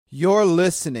You're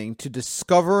listening to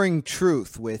Discovering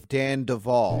Truth with Dan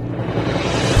Duvall.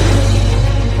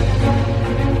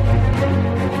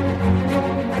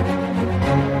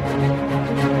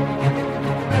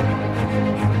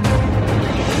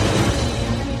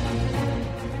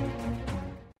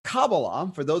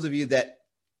 Kabbalah, for those of you that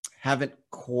haven't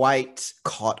quite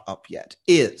caught up yet,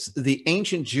 is the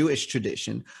ancient Jewish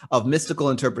tradition of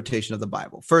mystical interpretation of the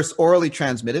Bible, first orally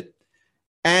transmitted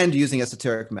and using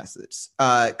esoteric methods.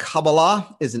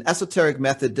 Kabbalah is an esoteric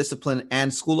method, discipline,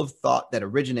 and school of thought that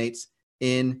originates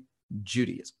in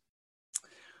Judaism.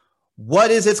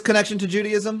 What is its connection to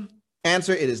Judaism?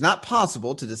 Answer: it is not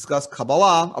possible to discuss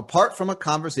Kabbalah apart from a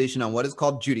conversation on what is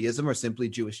called Judaism or simply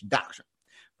Jewish doctrine.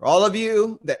 For all of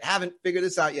you that haven't figured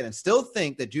this out yet and still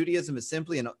think that Judaism is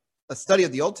simply a study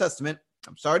of the Old Testament,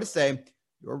 I'm sorry to say,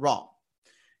 you're wrong.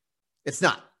 It's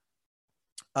not.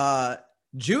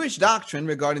 Jewish doctrine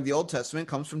regarding the Old Testament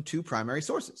comes from two primary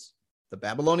sources: the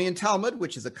Babylonian Talmud,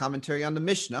 which is a commentary on the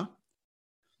Mishnah,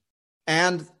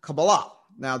 and Kabbalah.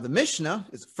 Now, the Mishnah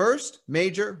is the first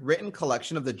major written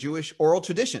collection of the Jewish oral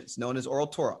traditions, known as Oral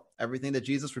Torah, everything that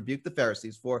Jesus rebuked the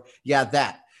Pharisees for. Yeah,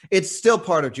 that. It's still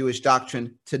part of Jewish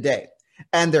doctrine today.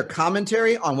 And their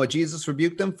commentary on what Jesus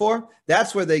rebuked them for,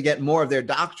 that's where they get more of their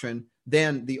doctrine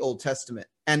than the Old Testament.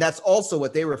 And that's also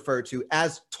what they refer to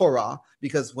as Torah,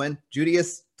 because when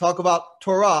Judaïsts talk about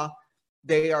Torah,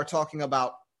 they are talking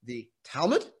about the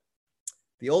Talmud,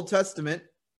 the Old Testament,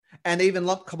 and they even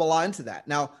lump Kabbalah into that.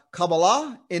 Now,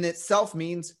 Kabbalah in itself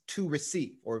means to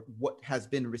receive, or what has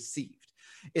been received.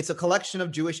 It's a collection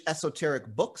of Jewish esoteric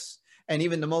books, and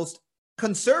even the most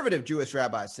conservative Jewish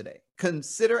rabbis today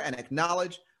consider and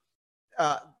acknowledge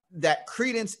that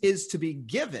credence is to be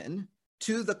given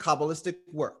to the Kabbalistic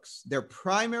works. Their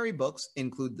primary books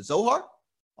include the Zohar,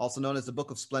 also known as the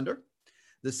Book of Splendor,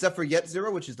 the Sefer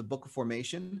Yetzirah, which is the Book of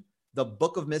Formation, the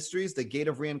Book of Mysteries, the Gate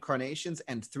of Reincarnations,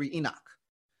 and 3 Enoch.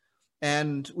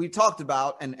 And we talked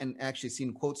about and actually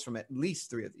seen quotes from at least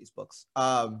 3 of these books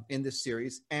in this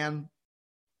series. And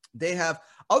they have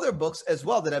other books as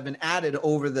well that have been added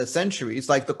over the centuries,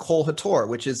 like the Kol HaTorah,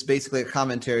 which is basically a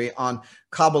commentary on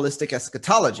Kabbalistic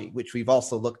eschatology, which we've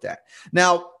also looked at.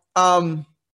 Now,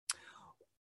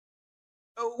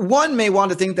 one may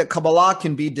want to think that Kabbalah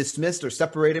can be dismissed or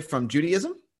separated from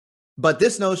Judaism, but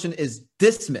this notion is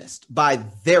dismissed by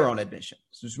their own admission.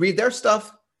 So just read their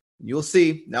stuff, and you'll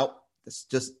see, nope, it's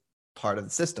just part of the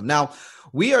system. Now,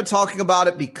 we are talking about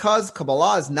it because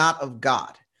Kabbalah is not of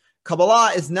God.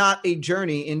 Kabbalah is not a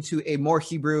journey into a more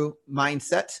Hebrew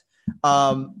mindset.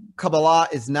 Kabbalah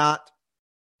is not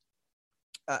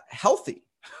healthy.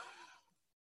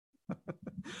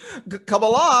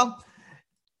 Kabbalah,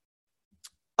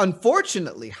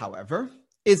 unfortunately, however,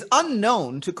 is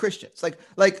unknown to Christians.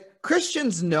 Like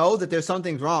Christians know that there's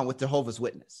something wrong with Jehovah's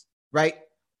Witness, right?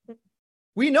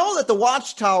 We know that the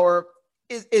Watchtower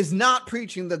is not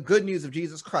preaching the good news of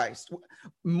Jesus Christ.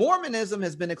 Mormonism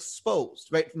has been exposed,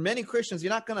 right? For many Christians, you're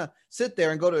not going to sit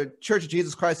there and go to Church of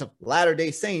Jesus Christ of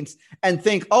Latter-day Saints and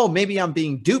think, oh, maybe I'm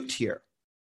being duped here,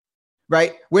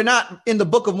 right? We're not in the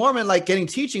Book of Mormon, like getting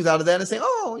teachings out of that and saying,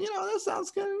 oh, that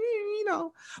sounds good,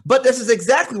 But this is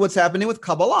exactly what's happening with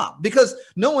Kabbalah, because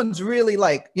no one's really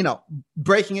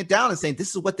breaking it down and saying, this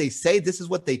is what they say, this is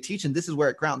what they teach, and this is where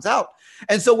it grounds out.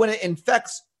 And so when it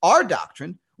infects our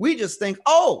doctrine, we just think,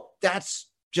 oh, that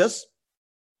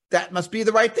must be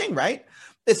the right thing, right?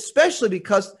 Especially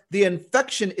because the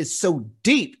infection is so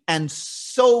deep and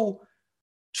so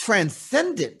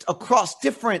transcendent across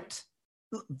different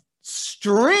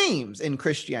streams in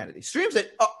Christianity, streams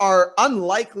that are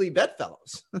unlikely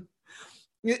bedfellows.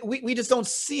 we just don't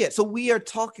see it. So we are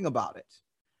talking about it,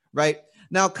 right?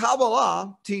 Now,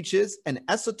 Kabbalah teaches an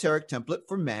esoteric template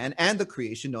for man and the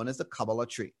creation known as the Kabbalah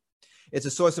tree. It's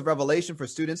a source of revelation for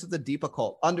students of the deep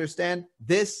occult. Understand,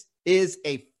 this is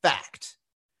a fact.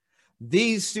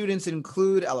 These students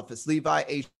include Eliphas Levi,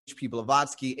 H.P.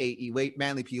 Blavatsky, A.E. Waite,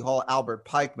 Manly P. Hall, Albert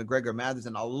Pike, McGregor Mathers,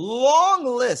 and a long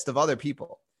list of other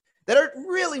people that are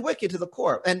really wicked to the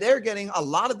core. And they're getting a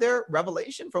lot of their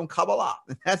revelation from Kabbalah.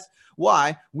 And that's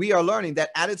why we are learning that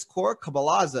at its core,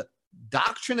 Kabbalah is a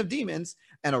doctrine of demons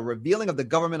and a revealing of the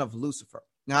government of Lucifer.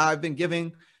 Now, I've been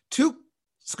giving 2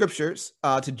 scriptures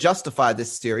to justify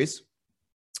this series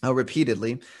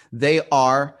repeatedly. They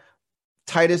are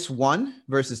Titus 1,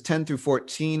 verses 10 through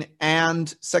 14,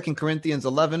 and 2 Corinthians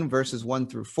 11, verses 1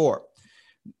 through 4.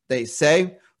 They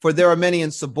say, for there are many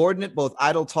insubordinate, both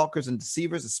idle talkers and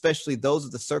deceivers, especially those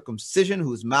of the circumcision,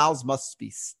 whose mouths must be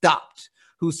stopped,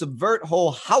 who subvert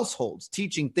whole households,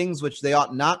 teaching things which they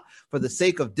ought not for the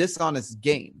sake of dishonest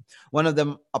gain. One of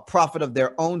them, a prophet of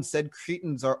their own, said,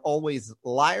 Cretans are always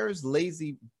liars,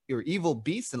 lazy or evil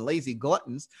beasts and lazy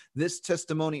gluttons, this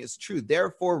testimony is true.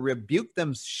 Therefore, rebuke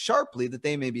them sharply that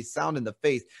they may be sound in the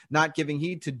faith, not giving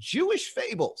heed to Jewish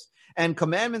fables and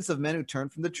commandments of men who turn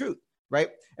from the truth, right?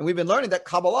 And we've been learning that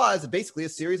Kabbalah is basically a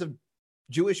series of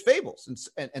Jewish fables,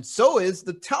 and so is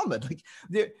the Talmud. Like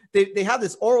they have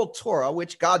this oral Torah,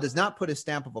 which God does not put his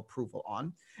stamp of approval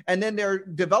on, and then they're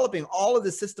developing all of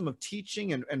the system of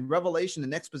teaching and revelation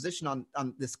and exposition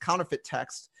on this counterfeit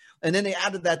text, and then they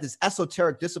added that this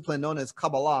esoteric discipline known as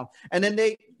Kabbalah, and then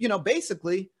they,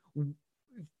 basically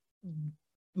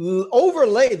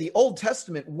overlay the Old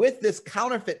Testament with this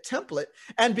counterfeit template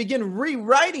and begin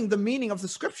rewriting the meaning of the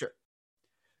scripture.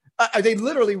 They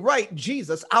literally write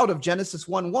Jesus out of Genesis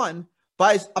 1:1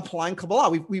 by applying Kabbalah.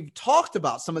 We've talked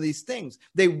about some of these things.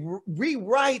 They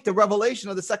rewrite the revelation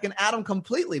of the second Adam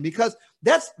completely, because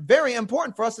that's very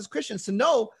important for us as Christians to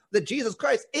know that Jesus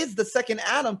Christ is the second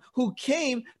Adam who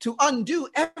came to undo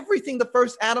everything the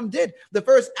first Adam did. The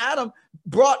first Adam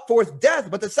brought forth death,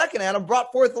 but the second Adam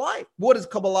brought forth life. What does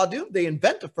Kabbalah do? They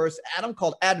invent a first Adam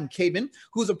called Adam Kaban,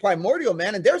 who's a primordial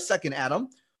man, and their second Adam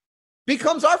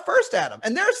becomes our first Adam,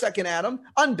 and their second Adam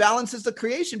unbalances the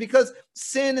creation, because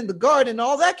sin in the garden and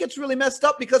all that gets really messed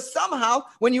up, because somehow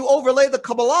when you overlay the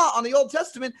Kabbalah on the Old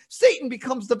Testament, Satan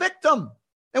becomes the victim.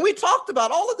 And we talked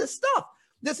about all of this stuff.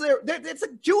 It's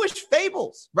like Jewish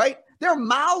fables, right? Their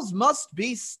mouths must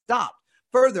be stopped.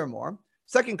 Furthermore,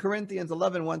 2 Corinthians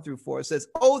 11:1-4 says,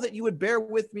 "Oh, that you would bear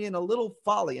with me in a little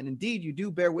folly, and indeed you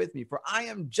do bear with me, for I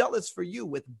am jealous for you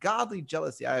with godly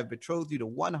jealousy. I have betrothed you to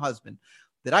one husband,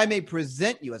 that I may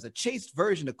present you as a chaste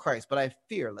virgin to Christ. But I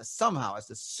fear lest somehow, as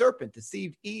the serpent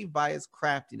deceived Eve by his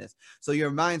craftiness, so your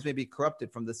minds may be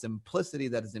corrupted from the simplicity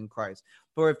that is in Christ.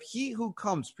 For if he who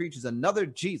comes preaches another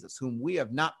Jesus, whom we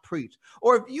have not preached,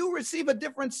 or if you receive a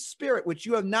different spirit which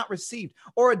you have not received,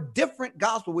 or a different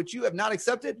gospel which you have not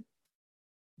accepted,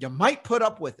 you might put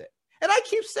up with it." And I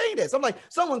keep saying this. I'm like,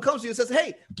 someone comes to you and says,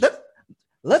 "Hey,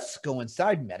 let's go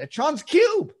inside Metatron's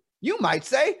cube." You might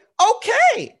say,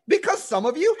 "Okay," because some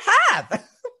of you have.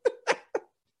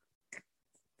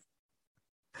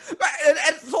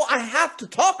 and so I have to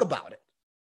talk about it.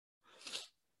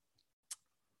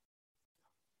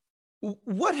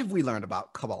 What have we learned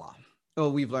about Kabbalah?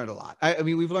 Oh, we've learned a lot. I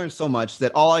mean, we've learned so much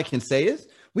that all I can say is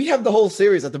we have the whole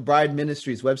series at the Bride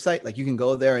Ministries website. Like, you can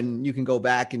go there and you can go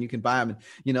back and you can buy them,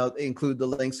 and, include the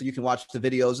links so you can watch the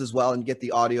videos as well and get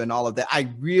the audio and all of that.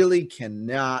 I really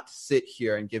cannot sit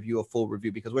here and give you a full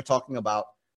review, because we're talking about,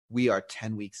 we are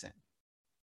 10 weeks in.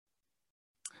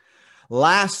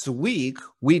 Last week,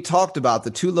 we talked about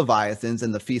the two Leviathans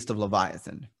and the Feast of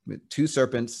Leviathan. Two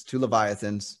serpents, two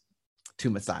Leviathans, two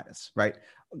Messiahs, right?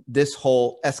 This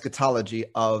whole eschatology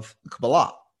of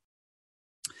Kabbalah.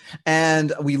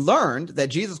 And we learned that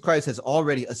Jesus Christ has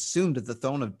already assumed the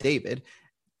throne of David.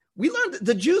 We learned that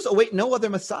the Jews await no other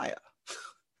Messiah.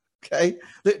 Okay?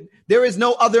 There is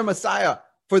no other Messiah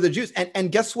for the Jews.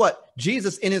 And guess what?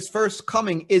 Jesus in his first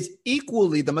coming is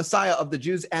equally the Messiah of the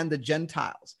Jews and the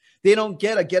Gentiles. They don't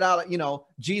get a get out,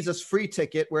 Jesus free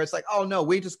ticket where it's like, oh no,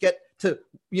 we just get to,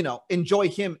 enjoy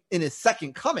him in his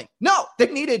second coming. No, they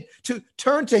needed to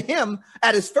turn to him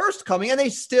at his first coming, and they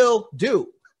still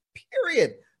do.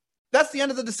 Period. That's the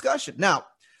end of the discussion. Now,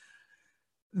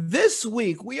 this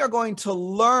week, we are going to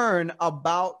learn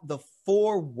about the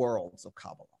four worlds of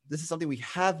Kabbalah. This is something we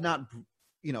have not,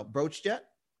 broached yet.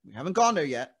 We haven't gone there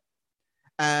yet.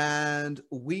 And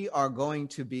we are going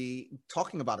to be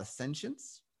talking about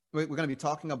ascensions. We're going to be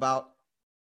talking about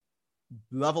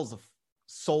levels of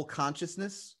soul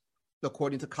consciousness,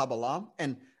 according to Kabbalah,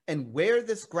 and where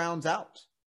this grounds out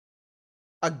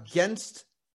against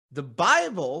the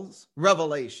Bible's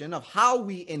revelation of how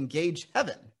we engage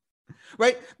heaven,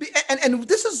 right? And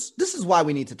this is why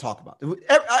we need to talk about it.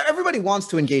 Everybody wants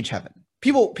to engage heaven.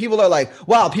 People are like,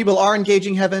 wow, people are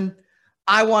engaging heaven.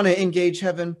 I want to engage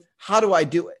heaven. How do I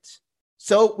do it?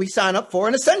 So we sign up for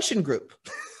an ascension group.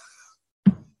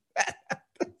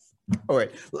 All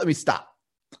right, let me stop.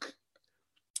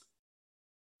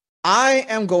 I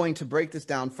am going to break this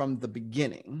down from the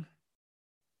beginning,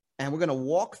 and we're going to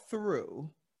walk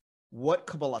through what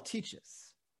Kabbalah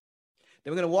teaches.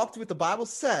 Then we're going to walk through what the Bible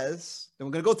says. Then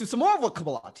we're going to go through some more of what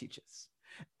Kabbalah teaches.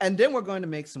 And then we're going to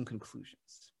make some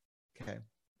conclusions. Okay.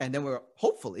 And then we're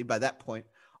hopefully by that point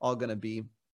all going to be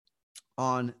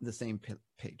on the same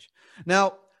page.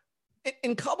 Now,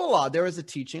 in Kabbalah, there is a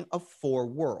teaching of four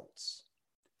worlds.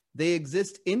 They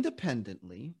exist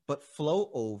independently, but flow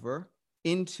over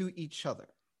into each other.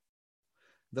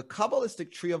 The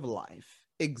Kabbalistic tree of life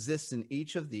exists in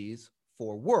each of these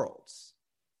four worlds,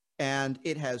 and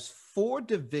it has four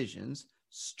divisions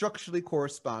structurally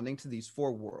corresponding to these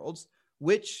four worlds,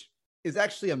 which is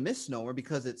actually a misnomer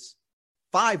because it's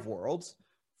 5 worlds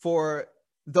for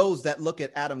those that look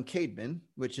at Adam Cademan,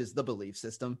 which is the belief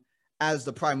system, as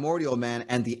the primordial man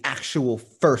and the actual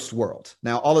first world.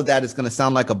 Now, all of that is going to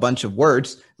sound like a bunch of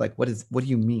words. Like, what do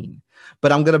you mean?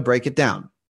 But I'm going to break it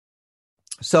down.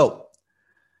 So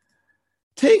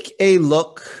take a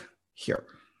look here.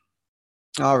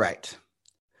 All right.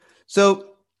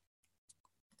 So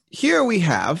here we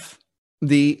have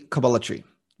the Kabbalah tree,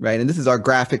 right? And this is our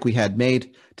graphic we had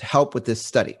made to help with this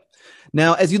study.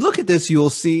 Now, as you look at this, you will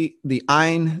see the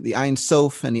Ein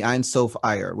Sof, and the Ein Sof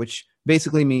Ayer, which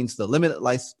basically means the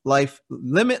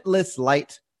limitless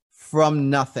light from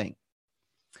nothing.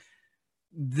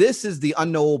 This is the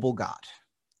unknowable God.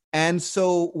 And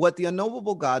so what the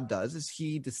unknowable God does is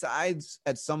he decides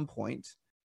at some point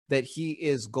that he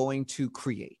is going to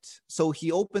create. So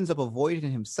he opens up a void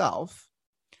in himself,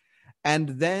 and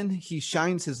then he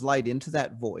shines his light into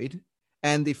that void.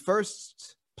 And the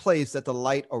first place that the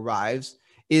light arrives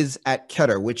is at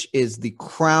Keter, which is the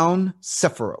crown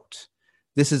Sephirot.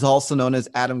 This is also known as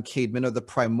Adam Cademan, or the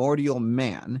primordial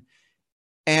man.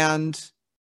 And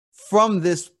from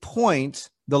this point,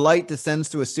 the light descends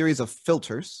through a series of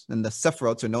filters, and the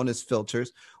Sephirots are known as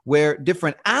filters, where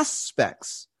different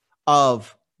aspects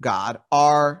of God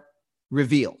are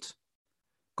revealed,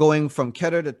 going from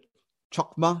Keter to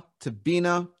Chokmah to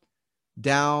Bina,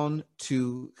 down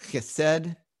to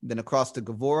Chesed, then across to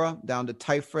Gevurah, down to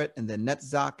Tiferet, and then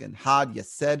Netzach and Had,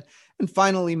 Yesed, and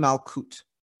finally Malkut.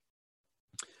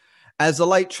 As the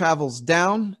light travels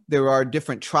down, there are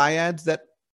different triads that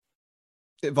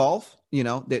evolve. You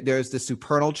know, there's the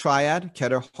supernal triad,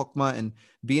 Keter, Chokmah, and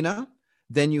Bina.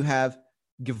 Then you have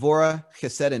Gevurah,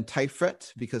 Chesed, and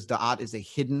Tiferet, because Da'at is a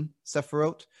hidden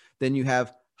Sephirot. Then you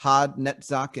have Had,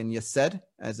 Netzach, and Yesed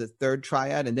as a third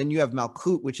triad. And then you have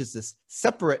Malkut, which is this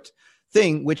separate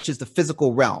thing, which is the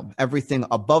physical realm. Everything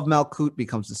above Malkut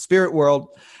becomes the spirit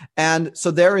world. And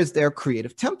so there is their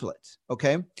creative template,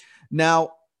 okay?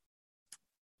 Now,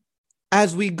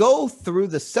 as we go through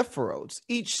the Sephirots,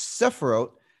 each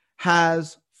Sephirot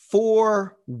has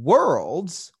 4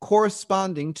 worlds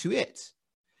corresponding to it.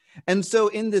 And so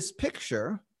in this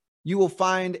picture, you will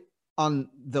find on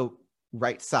the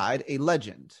right side a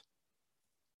legend.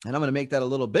 And I'm going to make that a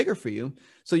little bigger for you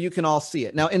so you can all see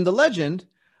it. Now, in the legend,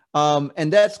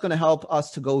 and that's going to help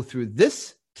us to go through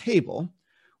this table,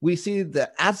 we see the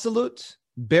Atzilut,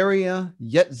 Beria,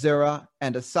 Yetzirah,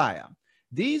 and Asaya.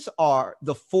 These are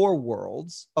the 4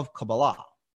 worlds of Kabbalah: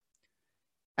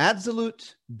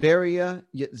 Atzilut, Beria,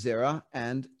 Yetzirah,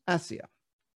 and Asaya.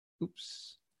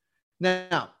 Oops.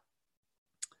 Now,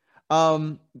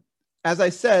 as I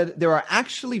said, there are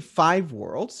actually 5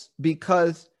 worlds,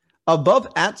 because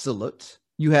above Atzilut,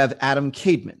 you have Adam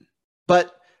Cademan.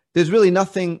 But there's really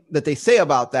nothing that they say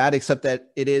about that except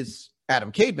that it is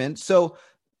Adam Cademan. So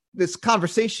this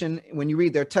conversation, when you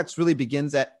read their text, really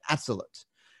begins at Atzilut.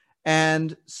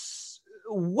 And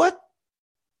what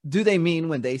do they mean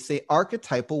when they say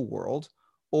archetypal world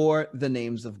or the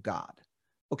names of God?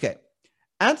 Okay,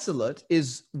 Atzilut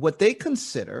is what they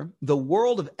consider the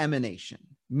world of emanation,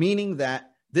 meaning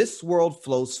that this world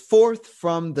flows forth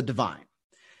from the divine.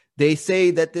 They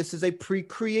say that this is a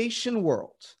pre-creation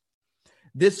world.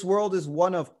 This world is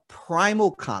one of primal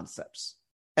concepts,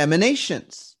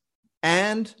 emanations,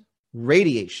 and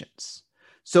radiations.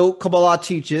 So Kabbalah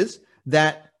teaches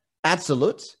that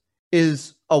Atzilut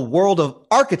is a world of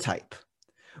archetype,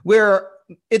 where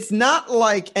it's not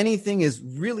like anything is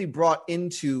really brought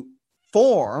into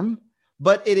form,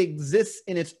 but it exists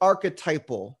in its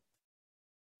archetypal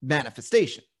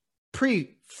manifestation,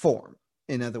 pre-form,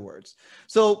 in other words.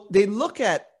 So they look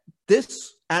at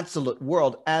this Atzilut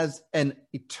world as an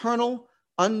eternal,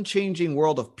 unchanging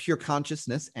world of pure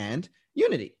consciousness and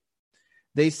unity.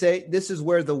 They say this is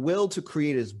where the will to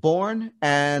create is born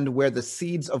and where the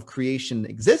seeds of creation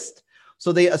exist.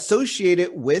 So they associate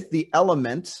it with the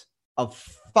element of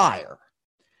fire,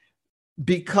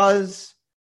 because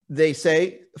they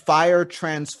say fire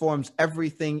transforms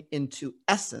everything into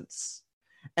essence.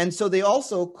 And so they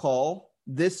also call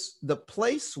this the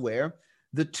place where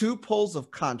the 2 poles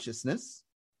of consciousness,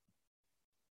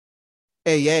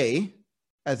 Aya,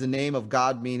 as a name of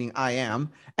God meaning I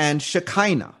am, and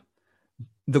Shekinah,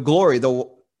 the glory, that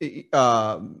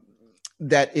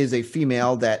is a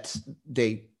female that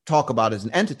they talk about as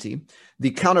an entity,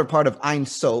 the counterpart of Ein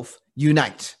Sof,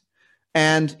 unite.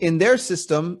 And in their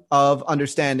system of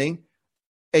understanding,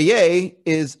 Aya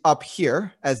is up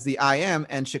here as the I am,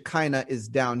 and Shekinah is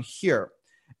down here.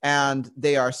 And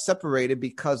they are separated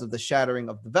because of the shattering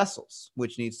of the vessels,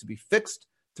 which needs to be fixed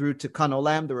through Tikkun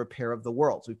Olam, the repair of the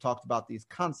worlds. We've talked about these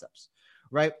concepts,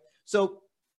 right? So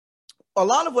a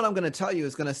lot of what I'm going to tell you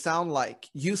is going to sound like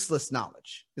useless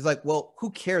knowledge. It's like, well,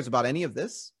 who cares about any of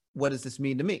this? What does this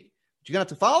mean to me? But you're going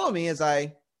to have to follow me as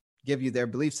I give you their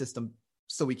belief system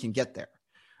so we can get there.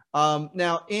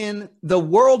 Now, in the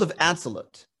world of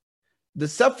Atzilut, the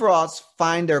Sephiroths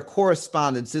find their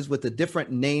correspondences with the different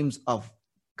names of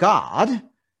God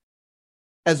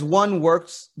as one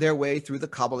works their way through the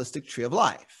Kabbalistic tree of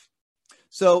life.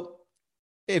 So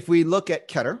if we look at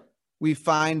Keter, we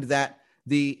find that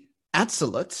the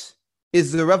Atzilut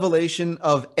is the revelation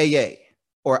of Eye,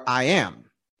 or I am.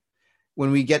 When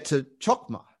we get to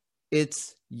Chokmah,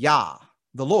 it's Yah,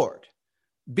 the Lord.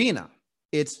 Bina,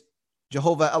 it's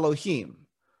Jehovah Elohim,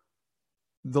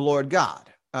 the Lord God.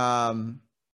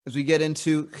 As we get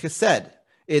into Chesed,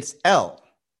 it's El,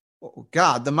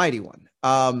 God, the Mighty One.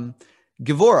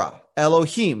 Gevurah,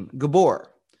 Elohim, Gabor.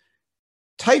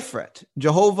 Tiferet,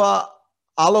 Jehovah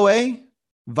Aloe,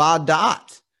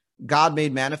 Va'dat, God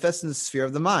made manifest in the sphere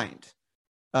of the mind.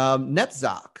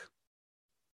 Netzach,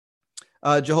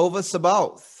 Jehovah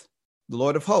Sabaoth, the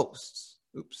Lord of hosts.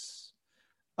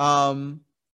 Had,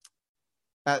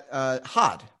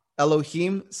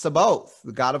 Elohim Sabaoth,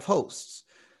 the God of hosts.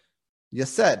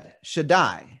 Yesed,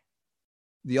 Shaddai,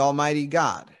 the Almighty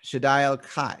God. Shaddai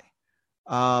El-Kai.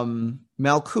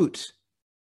 Malkut,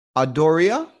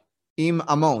 Adoria, Im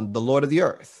Amon, the Lord of the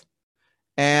earth.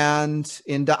 And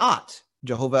in Da'at,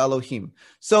 Jehovah Elohim.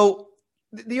 So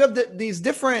you have these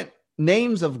different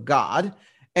names of God.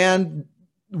 And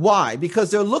why? Because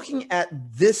they're looking at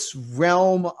this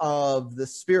realm of the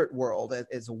spirit world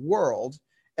as a world,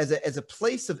 as a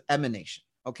place of emanation.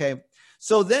 Okay.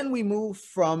 So then we move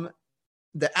from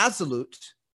the Absolute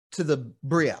to the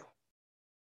Bria.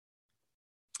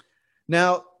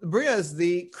 Now, Bria is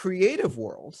the creative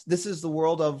world. This is the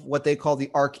world of what they call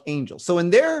the archangels. So in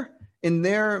their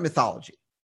mythology,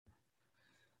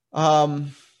 the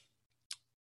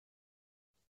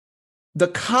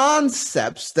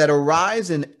concepts that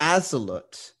arise in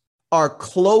Azalut are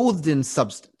clothed in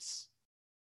substance.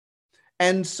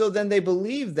 And so then they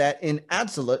believe that in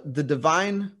Azalut, the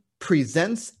divine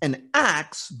presents and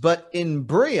acts, but in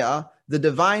Bria, the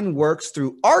divine works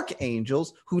through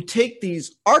archangels who take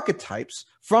these archetypes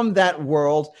from that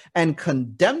world and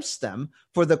condense them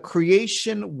for the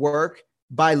creation work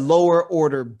by lower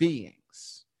order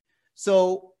beings.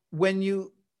 So when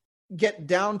you get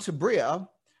down to Bria,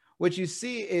 what you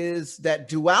see is that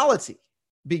duality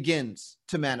begins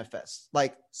to manifest,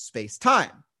 like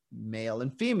space-time, male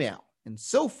and female, and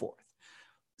so forth.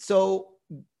 So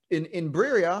in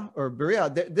Bria,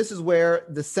 this is where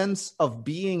the sense of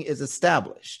being is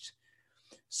established.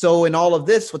 So in all of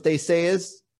this, what they say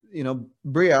is,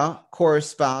 Bria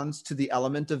corresponds to the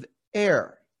element of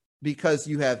air, because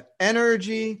you have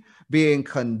energy being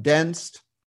condensed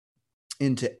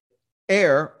into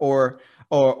air or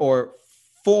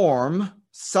form,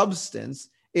 substance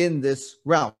in this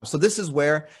realm. So this is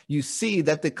where you see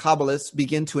that the Kabbalists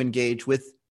begin to engage with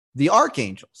the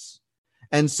archangels.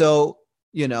 And so,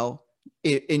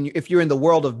 if you're in the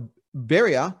world of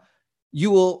Beria,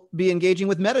 you will be engaging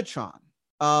with Metatron.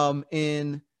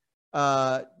 In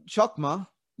Chokmah,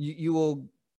 you will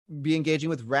be engaging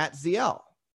with Ratziel,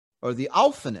 or the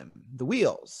Alphanim, the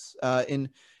wheels.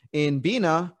 In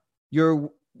Bina, you're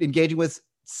engaging with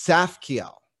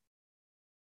Safkiel.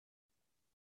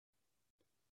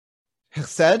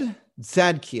 Chesed,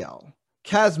 Zadkiel.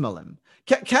 Kazmalim.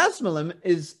 Kazmalim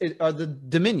are the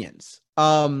dominions.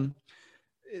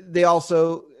 They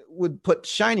also would put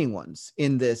shining ones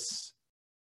in this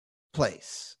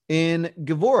place. In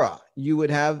Gevurah, you would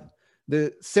have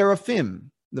the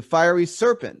seraphim, the fiery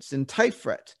serpents. In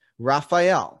Tiferet,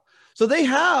 Raphael. So they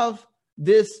have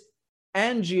this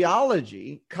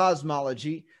angiology,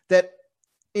 cosmology, that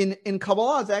in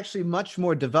Kabbalah is actually much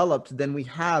more developed than we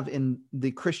have in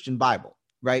the Christian Bible,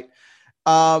 right?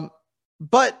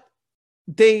 But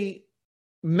they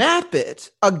map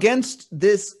it against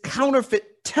this counterfeit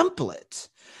template.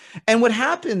 And what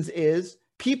happens is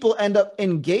people end up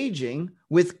engaging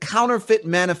with counterfeit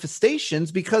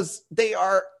manifestations because they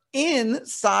are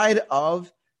inside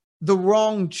of the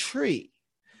wrong tree.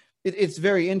 It's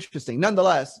very interesting.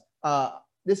 Nonetheless,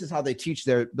 this is how they teach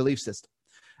their belief system.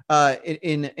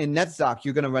 In Netzach,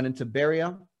 you're going to run into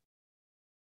Beria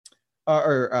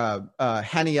or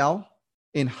Haniel.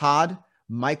 In Had,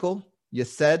 Michael,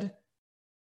 Yesed,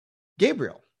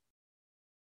 Gabriel.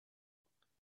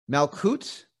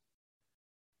 Malkut,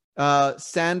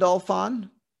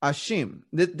 Sandalphon, Ashim.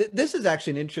 This is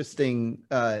actually an interesting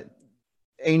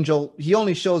angel. He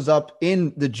only shows up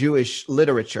in the Jewish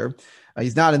literature.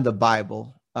 He's not in the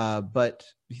Bible, but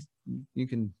he's You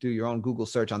can do your own Google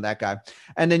search on that guy.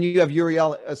 And then you have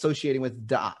Uriel associating with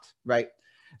Da'at, right?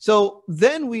 So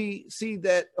then we see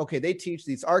that, okay, they teach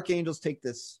these archangels take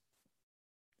this,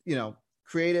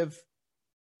 creative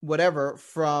whatever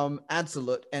from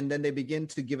Absolute, and then they begin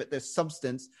to give it this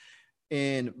substance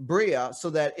in Bria so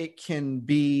that it can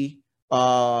be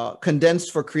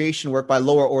condensed for creation work by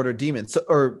lower order demons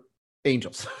or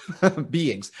angels,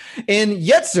 beings. In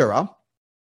Yetzirah,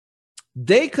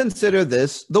 they consider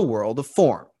this the world of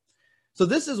form. So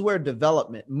this is where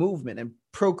development, movement, and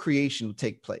procreation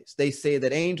take place. They say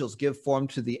that angels give form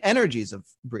to the energies of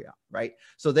Bria, right?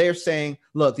 So they're saying,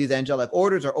 look, these angelic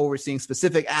orders are overseeing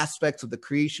specific aspects of the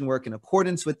creation work in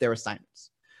accordance with their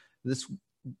assignments. This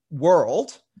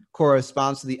world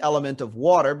corresponds to the element of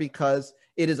water because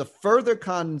it is a further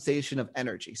condensation of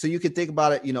energy. So you could think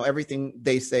about it, everything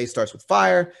they say starts with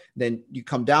fire, then you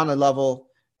come down a level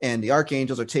and the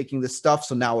archangels are taking this stuff.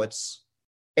 So now it's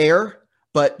air.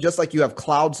 But just like you have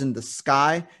clouds in the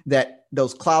sky, that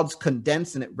those clouds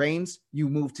condense and it rains, you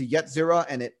move to Yetzirah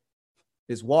and it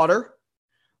is water,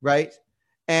 right?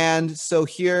 And so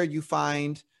here you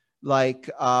find like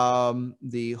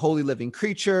the holy living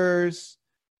creatures,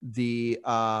 the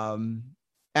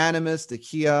animus, the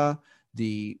Kia,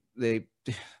 they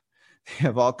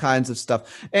have all kinds of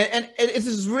stuff. And it's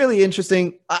just really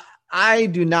interesting. I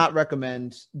do not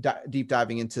recommend deep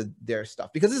diving into their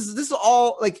stuff because this is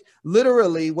all like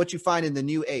literally what you find in the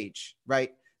New Age,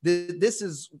 right? This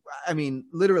is,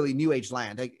 literally New Age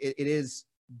land. Like it is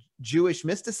Jewish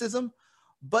mysticism,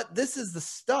 but this is the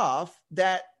stuff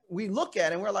that we look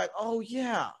at and we're like, oh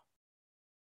yeah,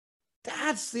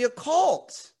 that's the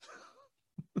occult.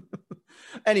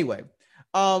 Anyway,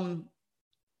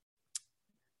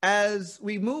 as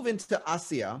we move into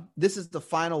Asiya, this is the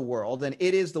final world, and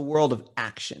it is the world of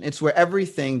action. It's where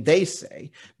everything they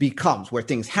say becomes, where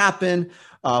things happen,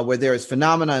 where there is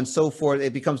phenomena and so forth.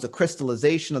 It becomes the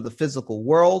crystallization of the physical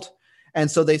world. And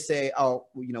so they say, oh,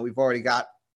 we've already got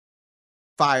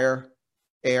fire,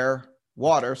 air,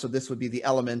 water. So this would be the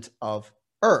element of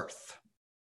earth.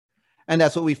 And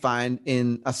that's what we find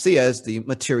in Asiya as the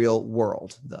material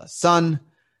world, the sun,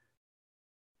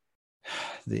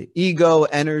 the ego,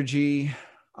 energy,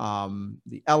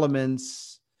 the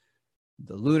elements,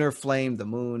 the lunar flame, the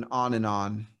moon, on and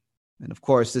on. And of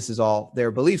course, this is all their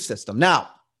belief system. Now,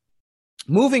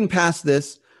 moving past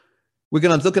this, we're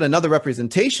going to look at another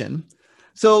representation.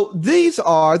 So these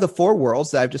are the four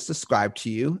worlds that I've just described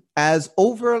to you as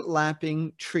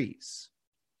overlapping trees.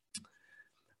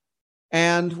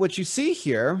 And what you see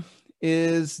here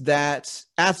is that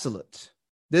absolute.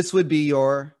 This would be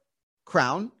your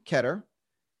crown, Keter.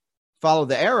 Follow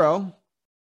the arrow.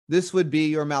 This would be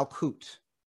your Malkut.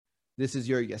 This is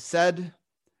your Yesed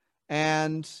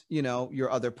and,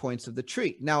 your other points of the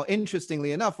tree. Now,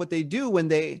 interestingly enough, what they do when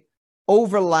they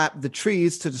overlap the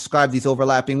trees to describe these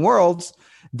overlapping worlds,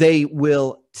 they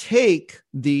will take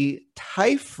the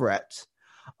Tiferet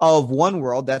of one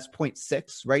world, that's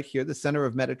 0.6 right here, the center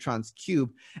of Metatron's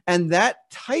cube, and that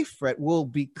Tiferet will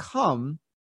become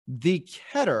the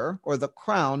Keter or the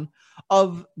crown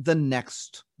of the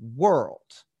next world.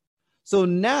 So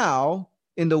now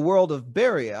in the world of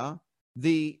Beria,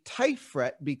 the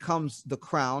Tiferet becomes the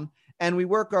crown, and we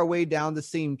work our way down the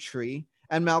same tree,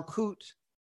 and Malkut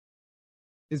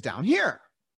is down here.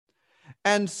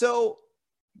 And so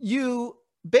you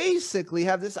basically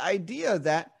have this idea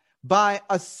that by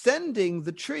ascending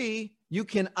the tree, you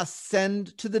can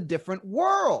ascend to the different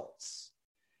worlds.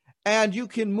 And you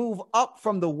can move up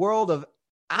from the world of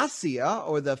Asiya,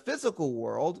 or the physical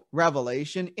world,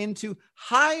 revelation, into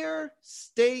higher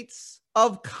states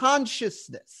of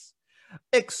consciousness,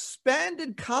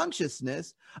 expanded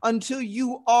consciousness, until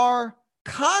you are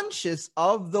conscious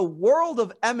of the world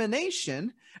of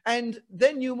emanation. And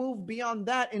then you move beyond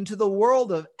that into the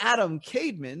world of Adam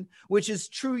Cademan, which is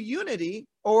true unity,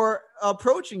 or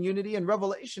approaching unity and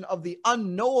revelation of the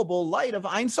unknowable light of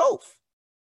Ein Sof.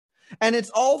 And it's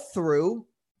all through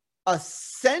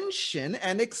ascension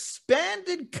and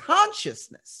expanded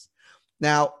consciousness.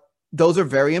 Now, those are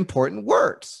very important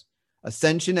words,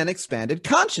 ascension and expanded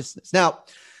consciousness. Now,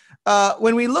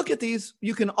 when we look at these,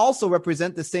 you can also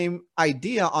represent the same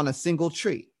idea on a single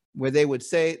tree, where they would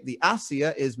say the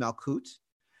Asiya is Malkut,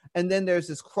 and then there's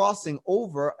this crossing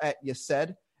over at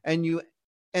Yesed, and you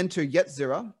enter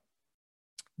Yetzirah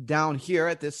down here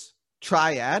at this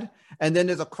triad, and then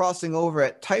there's a crossing over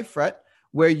at Tiferet,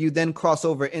 where you then cross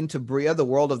over into Bria, the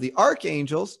world of the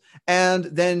archangels, and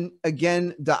then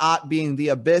again, Da'at being the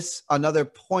abyss, another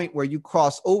point where you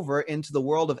cross over into the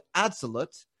world of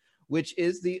Atzilut, which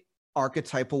is the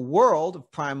archetypal world of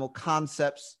primal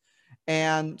concepts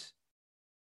and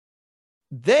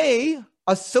they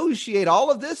associate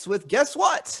all of this with, guess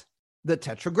what? The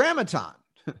Tetragrammaton.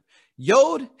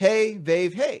 Yod, He,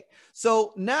 Vav, He.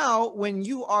 So now when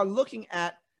you are looking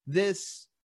at this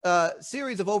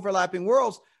series of overlapping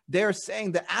worlds, they're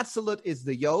saying the Atzilut is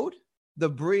the Yod, the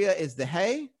Bria is the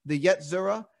He, the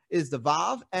Yetzirah is the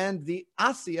Vav, and the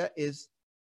Asiya is,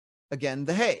 again,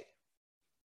 the He.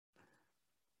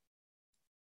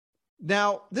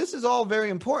 Now, this is all very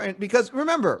important because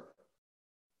remember,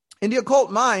 in the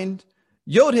occult mind,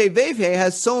 Yod He Vav He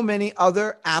has so many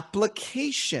other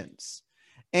applications.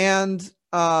 And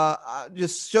I'll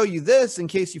just show you this in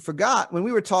case you forgot when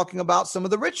we were talking about some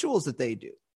of the rituals that they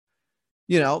do,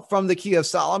 you know, from the Key of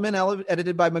Solomon,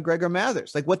 edited by MacGregor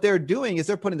Mathers. Like what they're doing is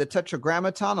they're putting the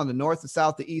Tetragrammaton on the north, the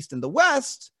south, the east, and the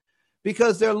west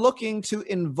because they're looking to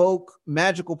invoke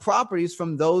magical properties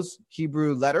from those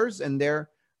Hebrew letters and their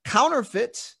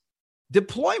counterfeit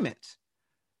deployment.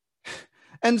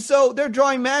 And so they're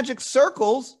drawing magic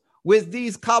circles with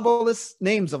these Kabbalist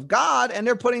names of God, and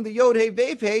they're putting the Yod He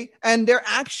Vav He, and they're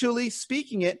actually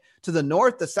speaking it to the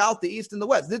north, the south, the east, and the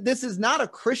west. This is not a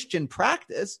Christian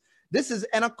practice. This is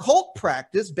an occult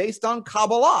practice based on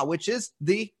Kabbalah, which is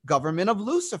the government of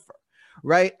Lucifer,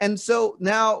 right? And so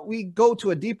now we go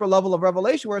to a deeper level of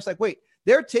revelation where it's like, wait,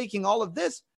 they're taking all of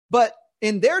this, but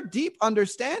in their deep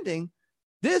understanding,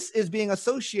 this is being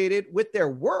associated with their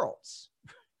worlds.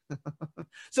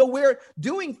 So we're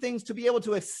doing things to be able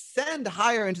to ascend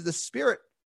higher into the spirit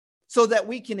so that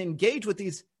we can engage with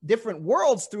these different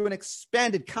worlds through an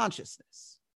expanded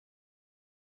consciousness.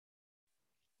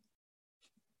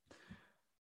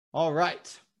 All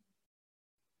right.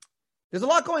 There's a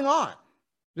lot going on.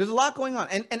 There's a lot going on.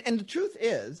 And the truth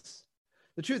is,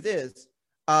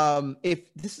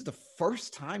 if this is the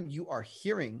first time you are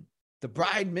hearing the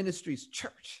Bride Ministries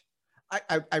Church,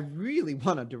 I really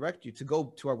want to direct you to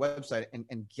go to our website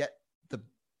and get the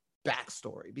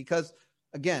backstory because,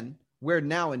 again, we're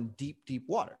now in deep, deep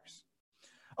waters.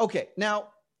 Okay, now,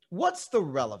 what's the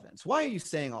relevance? Why are you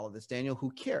saying all of this, Daniel?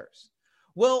 Who cares?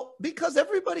 Well, because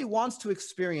everybody wants to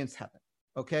experience heaven,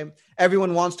 okay?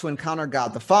 Everyone wants to encounter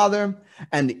God the Father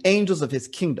and the angels of his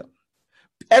kingdom.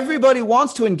 Everybody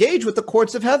wants to engage with the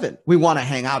courts of heaven. We want to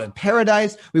hang out in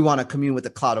paradise. We want to commune with the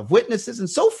cloud of witnesses and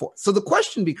so forth. So the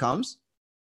question becomes,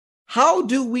 how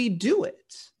do we do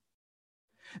it?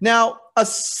 Now,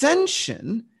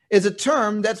 ascension is a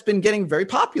term that's been getting very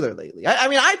popular lately. I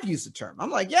mean, I've used the term. I'm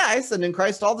like, yeah, I ascend in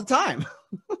Christ all the time,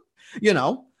 you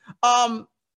know,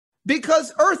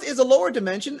 because earth is a lower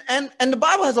dimension and the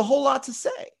Bible has a whole lot to say.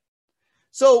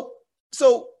 So,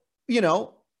 you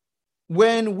know,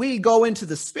 when we go into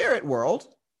the spirit world,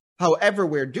 however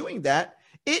we're doing that,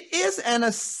 it is an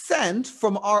ascent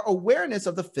from our awareness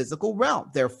of the physical realm.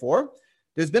 Therefore,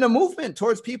 there's been a movement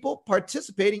towards people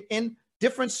participating in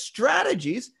different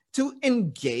strategies to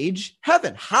engage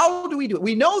heaven. How do we do it?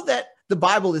 We know that the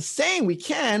Bible is saying we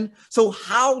can, so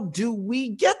how do we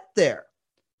get there?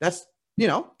 That's, you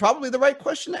know, probably the right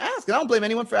question to ask. And I don't blame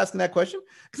anyone for asking that question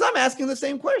because I'm asking the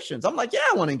same questions. I'm like, yeah,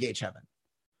 I want to engage heaven.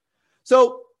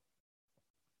 So,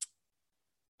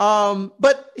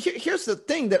 but here's the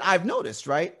thing that I've noticed,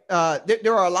 right?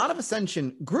 There are a lot of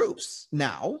ascension groups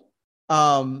now,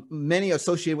 many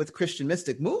associated with Christian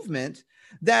mystic movement,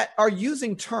 that are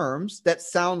using terms that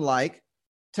sound like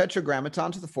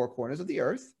tetragrammaton to the four corners of the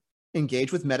earth,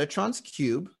 engage with Metatron's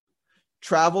cube,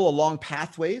 travel along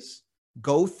pathways,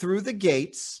 go through the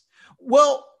gates.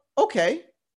 Well, okay,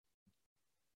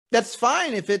 that's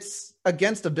fine if it's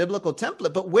against a biblical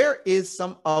template, but where is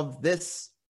some of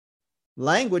this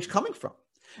language coming from?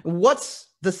 What's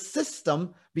the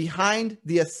system behind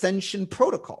the ascension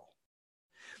protocol?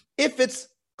 If it's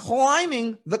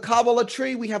climbing the Kabbalah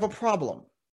tree, we have a problem.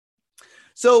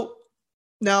 So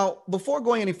now, before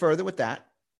going any further with that,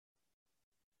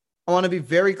 I want to be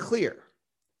very clear.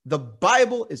 The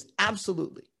Bible is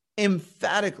absolutely,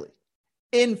 emphatically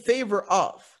in favor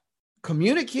of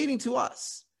communicating to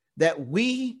us that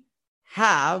we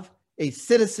have a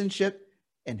citizenship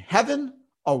in heaven,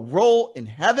 a role in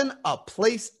heaven, a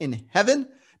place in heaven,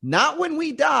 not when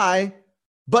we die,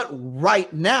 but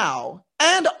right now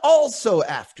and also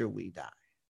after we die.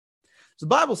 So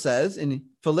the Bible says in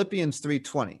Philippians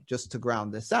 3:20, just to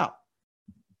ground this out,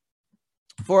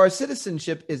 for our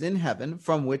citizenship is in heaven,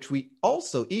 from which we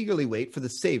also eagerly wait for the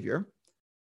Savior,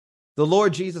 the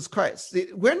Lord Jesus Christ.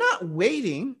 We're not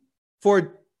waiting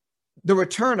for the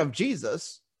return of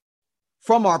Jesus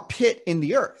from our pit in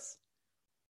the earth.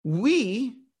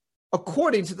 We,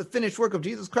 according to the finished work of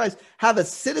Jesus Christ, have a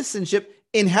citizenship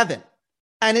in heaven.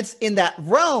 And it's in that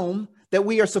realm that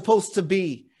we are supposed to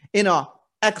be in a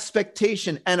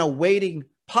expectation and a waiting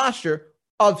posture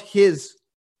of his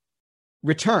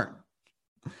return,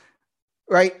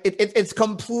 right? It's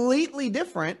completely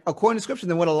different, according to Scripture,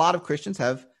 than what a lot of Christians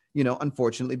have,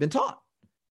 unfortunately been taught.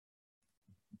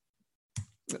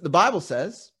 The Bible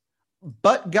says,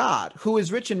 but God, who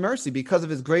is rich in mercy because of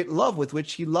his great love with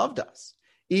which he loved us,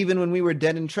 even when we were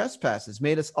dead in trespasses,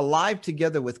 made us alive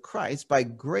together with Christ. By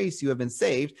grace you have been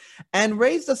saved, and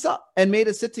raised us up and made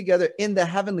us sit together in the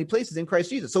heavenly places in Christ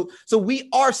Jesus. So we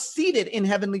are seated in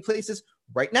heavenly places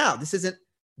right now. This isn't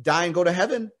die and go to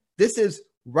heaven. This is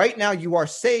right now you are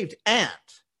saved, and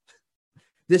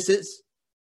this is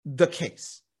the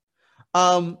case.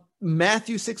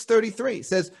 Matthew 6:33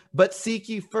 says, but seek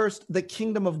ye first the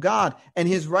kingdom of God and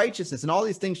his righteousness, and all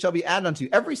these things shall be added unto you.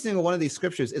 Every single one of these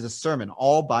scriptures is a sermon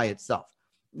all by itself.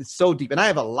 It's so deep. And I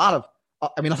have a lot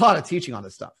of teaching on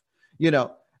this stuff.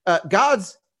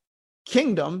 God's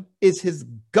kingdom is his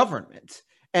government,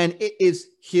 and it is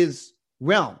his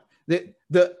realm. The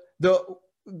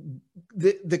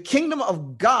kingdom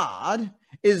of God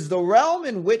is the realm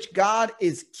in which God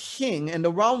is king and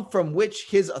the realm from which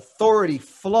his authority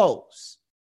flows.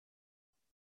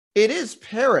 It is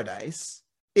paradise.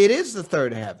 It is the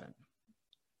third heaven.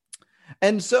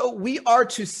 And so we are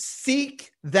to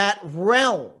seek that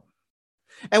realm.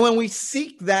 And when we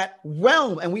seek that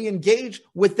realm and we engage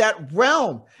with that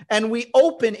realm and we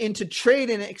open into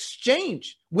trade and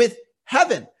exchange with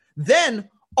heaven, then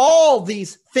all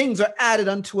these things are added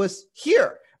unto us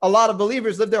here. A lot of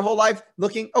believers live their whole life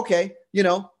looking, okay,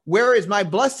 where is my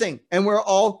blessing? And we're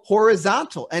all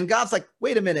horizontal. And God's like,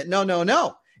 wait a minute.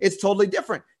 No. It's totally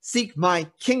different. Seek my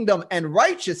kingdom and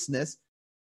righteousness.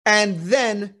 And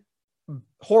then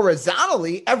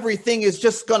horizontally, everything is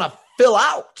just going to fill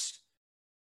out.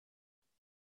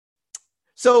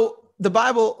 So the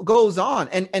Bible goes on,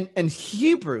 and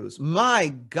Hebrews, my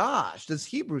gosh, does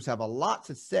Hebrews have a lot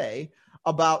to say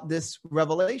about this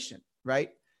revelation,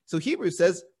 right? So Hebrews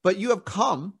says, but you have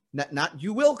come, not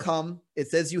you will come. It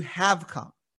says you have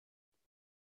come.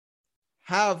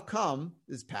 Have come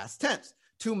is past tense,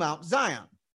 to Mount Zion,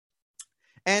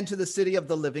 and to the city of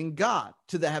the living God,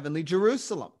 to the heavenly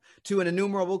Jerusalem, to an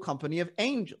innumerable company of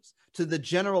angels, to the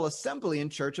general assembly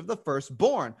and church of the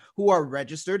firstborn, who are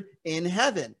registered in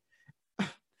heaven,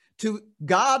 to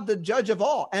God, the judge of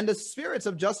all, and the spirits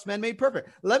of just men made perfect.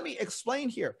 Let me explain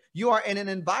here. You are in an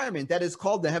environment that is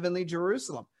called the heavenly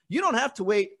Jerusalem. You don't have to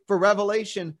wait for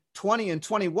Revelation 20 and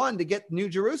 21 to get New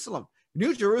Jerusalem.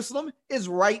 New Jerusalem is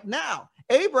right now.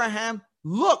 Abraham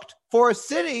looked for a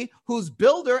city whose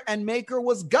builder and maker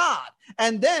was God.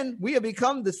 And then we have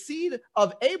become the seed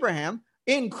of Abraham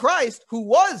in Christ, who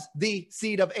was the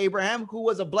seed of Abraham, who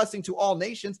was a blessing to all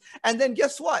nations. And then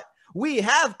guess what? We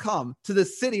have come to the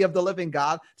city of the living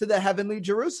God, to the heavenly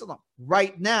Jerusalem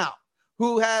right now,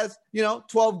 who has,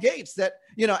 12 gates that,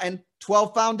 and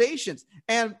 12 foundations.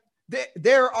 And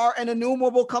there are an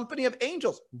innumerable company of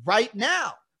angels right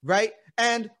now, right?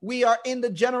 And we are in the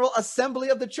general assembly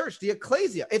of the church, the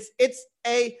ecclesia. It's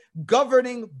a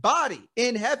governing body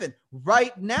in heaven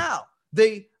right now,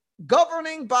 the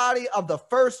governing body of the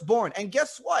firstborn. And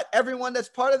guess what? Everyone that's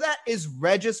part of that is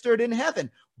registered in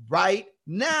heaven right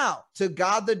now, to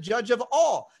God, the judge of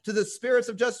all, to the spirits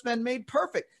of just men made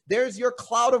perfect. There's your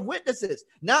cloud of witnesses,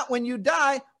 not when you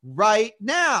die, right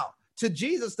now, to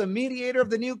Jesus, the mediator of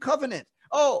the new covenant.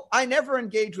 Oh, I never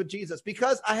engage with Jesus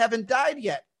because I haven't died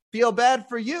yet. Feel bad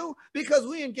for you, because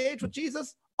we engage with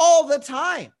Jesus all the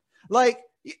time. Like,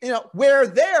 we're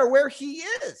there where he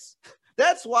is.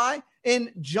 That's why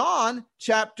in John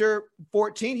chapter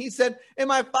 14, he said, in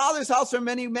my Father's house are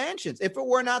many mansions. If it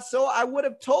were not so, I would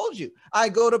have told you. I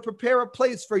go to prepare a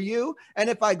place for you. And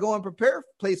if I go and prepare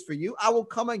a place for you, I will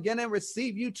come again and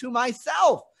receive you to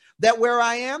myself, that where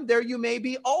I am, there you may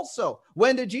be also.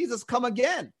 When did Jesus come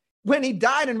again? When he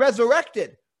died and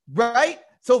resurrected, right?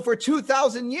 So for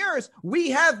 2,000 years,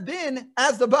 we have been,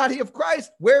 as the body of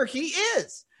Christ, where he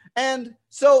is. And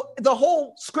so the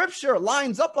whole scripture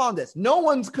lines up on this. No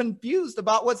one's confused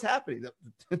about what's happening.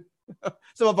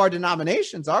 Some of our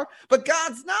denominations are, but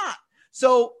God's not.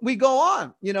 So we go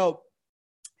on,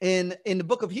 in the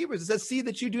book of Hebrews, it says, see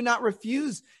that you do not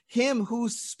refuse him who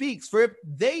speaks. For if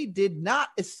they did not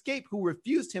escape who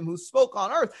refused him who spoke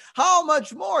on earth, how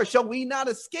much more shall we not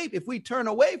escape if we turn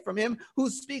away from him who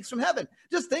speaks from heaven?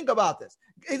 Just think about this.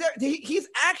 He's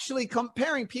actually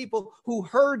comparing people who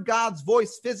heard God's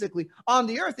voice physically on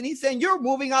the earth. And he's saying you're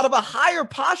moving out of a higher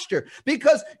posture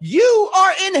because you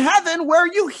are in heaven where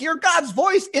you hear God's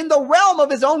voice in the realm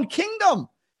of his own kingdom.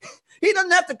 He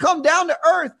doesn't have to come down to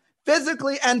earth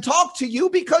physically and talk to you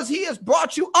because he has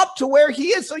brought you up to where he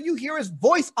is. So you hear his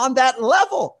voice on that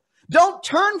level. Don't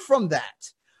turn from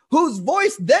that. whose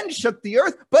voice then shook the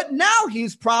earth. But now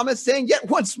he's promised, saying, yet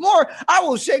once more, I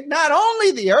will shake not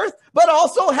only the earth, but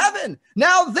also heaven.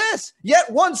 Now this, yet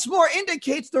once more,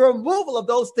 indicates the removal of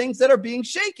those things that are being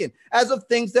shaken, as of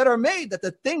things that are made, that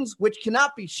the things which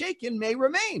cannot be shaken may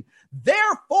remain.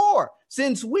 Therefore,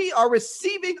 since we are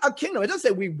receiving a kingdom, it doesn't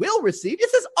say we will receive, it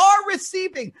says are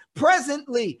receiving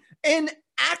presently in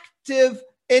active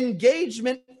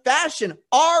engagement fashion,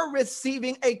 are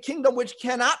receiving a kingdom which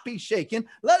cannot be shaken.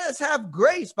 Let us have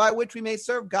grace by which we may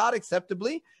serve God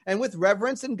acceptably and with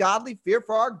reverence and godly fear,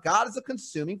 for our God is a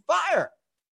consuming fire.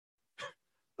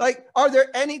 Like, are there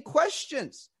any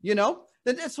questions?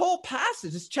 Then this whole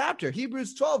passage, this chapter,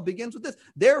 Hebrews 12, begins with this.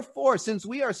 Therefore, since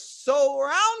we are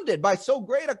surrounded by so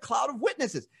great a cloud of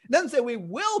witnesses, it doesn't say we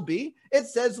will be, it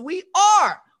says we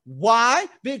are. Why?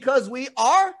 Because we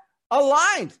are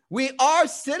aligned. We are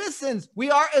citizens.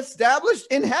 We are established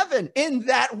in heaven, in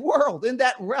that world, in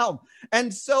that realm.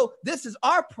 And so this is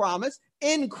our promise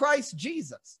in Christ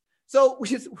Jesus. So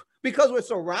because we're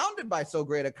surrounded by so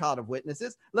great a cloud of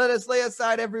witnesses, let us lay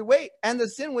aside every weight and the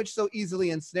sin which so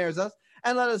easily ensnares us,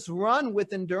 and let us run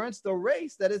with endurance the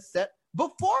race that is set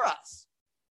before us.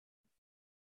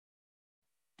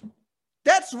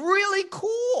 That's really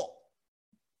cool.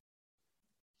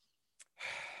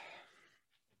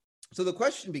 So the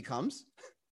question becomes,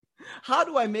 how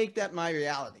do I make that my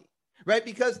reality? Right?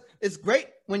 Because it's great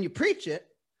when you preach it,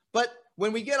 but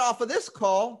when we get off of this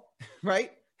call,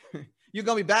 right, you're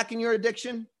going to be back in your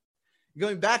addiction. You're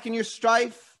going to be back in your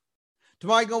strife.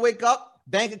 Tomorrow you're going to wake up,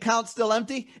 bank account still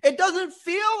empty. It doesn't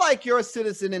feel like you're a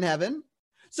citizen in heaven.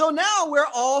 So now we're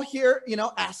all here,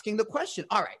 asking the question,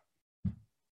 all right,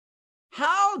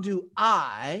 how do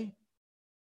I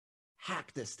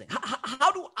hack this thing?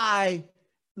 How do I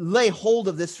lay hold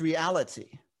of this reality?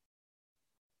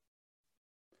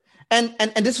 And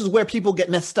this is where people get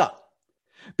messed up,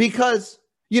 because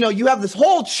you have this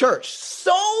whole church,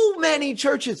 so many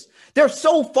churches, they're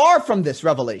so far from this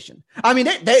revelation. I mean,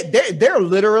 they're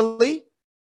literally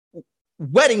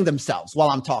wetting themselves while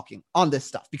I'm talking on this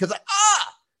stuff, because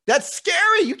that's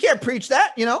scary. You can't preach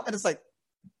that, and it's like,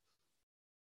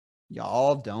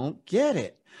 y'all don't get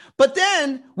it. But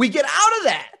then we get out of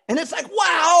that and it's like,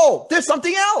 wow, there's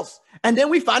something else. And then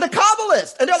we find a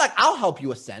Kabbalist and they're like, I'll help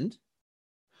you ascend.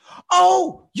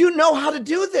 Oh, you know how to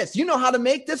do this. You know how to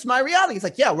make this my reality. It's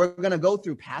like, yeah, we're going to go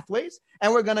through pathways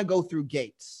and we're going to go through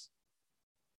gates.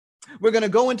 We're going to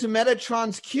go into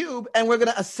Metatron's cube and we're going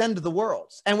to ascend the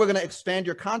worlds and we're going to expand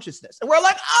your consciousness. And we're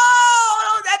like,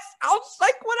 oh, that sounds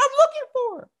like what I'm looking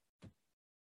for.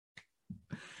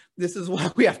 This is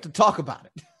why we have to talk about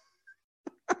it.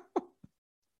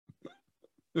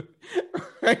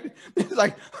 Right? It's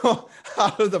like,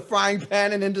 out of the frying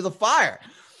pan and into the fire.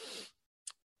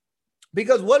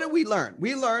 Because what did we learn?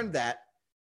 We learned that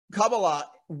Kabbalah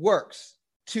works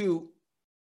to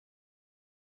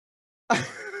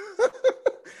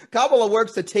Kabbalah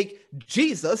works to take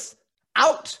Jesus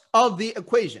out of the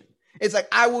equation. It's like,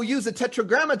 I will use a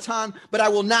tetragrammaton, but I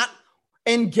will not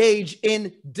engage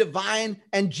in divine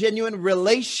and genuine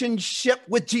relationship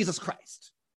with Jesus Christ.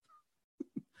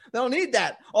 They don't need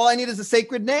that. All I need is a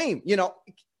sacred name.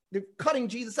 They're cutting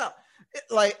Jesus out.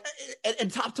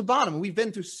 And top to bottom, we've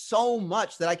been through so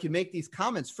much that I can make these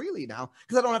comments freely now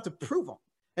because I don't have to prove them.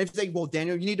 And if you say, well,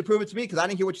 Daniel, you need to prove it to me because I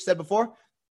didn't hear what you said before,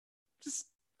 just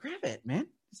grab it, man.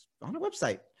 It's on the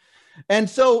website. And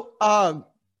so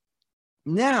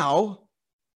now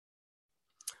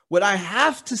what I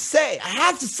have to say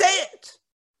it.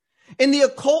 In the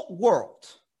occult world,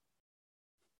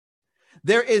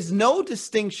 there is no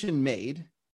distinction made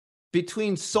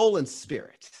between soul and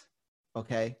spirit.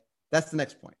 Okay? That's the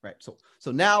next point, right?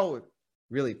 So now we're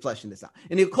really fleshing this out.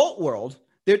 In the occult world,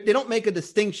 they don't make a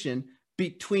distinction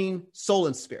between soul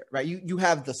and spirit, right? You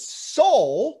have the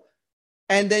soul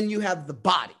and then you have the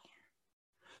body.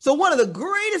 So one of the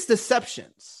greatest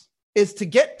deceptions is to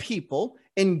get people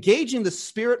engaging the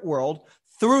spirit world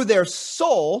through their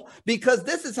soul, because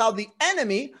this is how the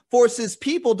enemy forces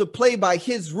people to play by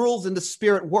his rules in the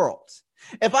spirit world.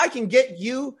 If I can get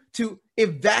you to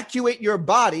evacuate your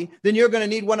body, then you're going to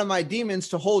need one of my demons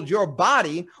to hold your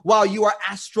body while you are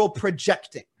astral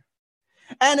projecting.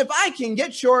 And if I can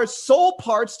get your soul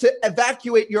parts to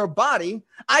evacuate your body,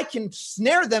 I can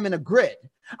snare them in a grid.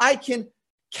 I can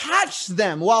catch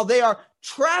them while they are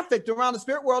trafficked around the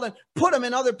spirit world and put them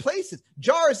in other places,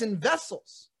 jars and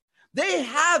vessels. They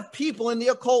have people in the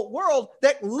occult world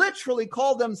that literally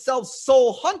call themselves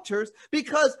soul hunters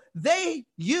because they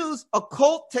use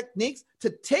occult techniques to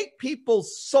take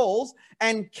people's souls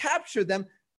and capture them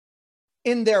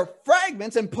in their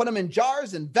fragments and put them in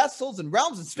jars and vessels and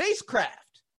realms and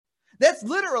spacecraft. That's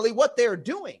literally what they're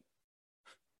doing.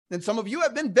 And some of you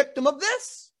have been victim of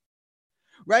this,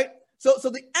 right? So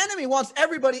the enemy wants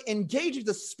everybody engaging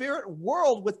the spirit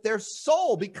world with their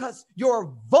soul because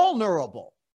you're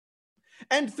vulnerable.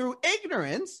 And through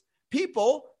ignorance,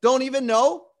 people don't even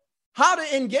know how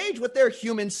to engage with their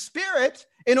human spirit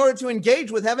in order to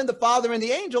engage with heaven, the Father, and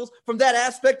the angels from that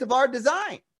aspect of our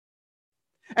design.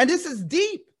 And this is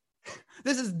deep.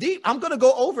 This is deep. I'm going to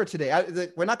go over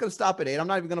today. We're not going to stop at 8. I'm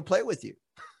not even going to play with you.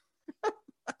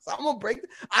 So I'm going to break.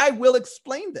 I will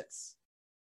explain this.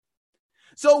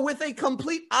 So with a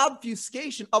complete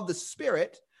obfuscation of the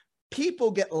spirit,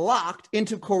 people get locked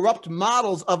into corrupt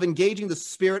models of engaging the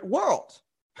spirit world.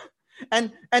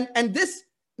 And this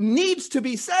needs to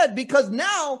be said because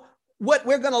now what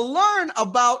we're going to learn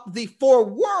about the 4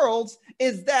 worlds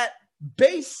is that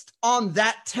based on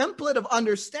that template of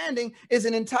understanding is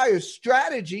an entire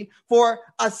strategy for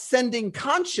ascending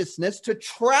consciousness to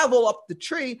travel up the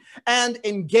tree and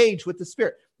engage with the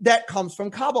spirit. That comes from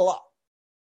Kabbalah.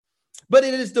 But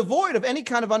it is devoid of any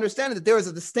kind of understanding that there is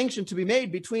a distinction to be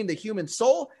made between the human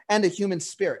soul and the human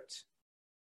spirit.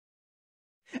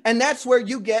 And that's where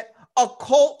you get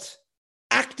occult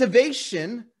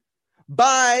activation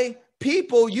by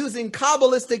people using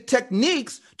Kabbalistic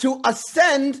techniques to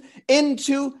ascend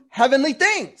into heavenly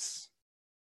things.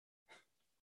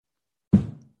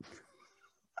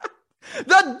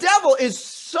 The devil is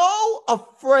so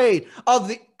afraid of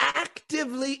the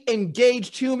actively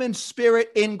engaged human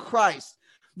spirit in Christ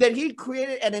that he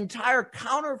created an entire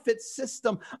counterfeit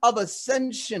system of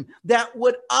ascension that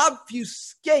would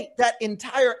obfuscate that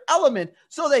entire element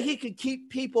so that he could keep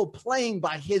people playing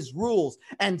by his rules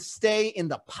and stay in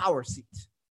the power seat.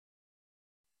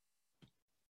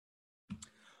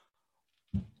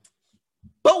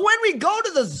 But when we go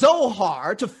to the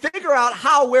Zohar to figure out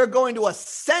how we're going to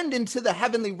ascend into the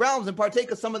heavenly realms and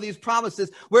partake of some of these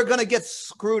promises, we're going to get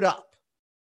screwed up.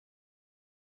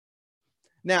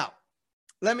 Now,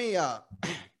 let me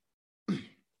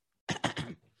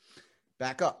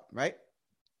back up, right?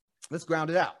 Let's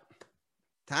ground it out.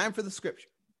 Time for the scripture.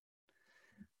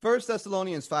 1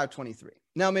 Thessalonians 5:23.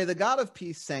 Now may the God of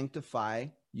peace sanctify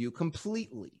you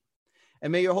completely,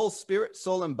 and may your whole spirit,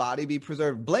 soul, and body be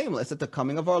preserved blameless at the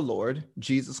coming of our Lord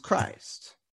Jesus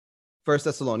Christ. 1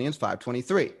 Thessalonians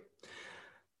 5:23.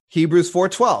 Hebrews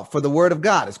 4:12. For the word of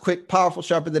God is quick, powerful,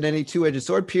 sharper than any two-edged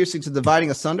sword, piercing to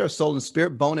dividing asunder of soul and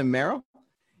spirit, bone and marrow.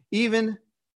 Even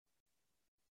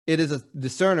it is a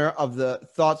discerner of the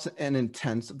thoughts and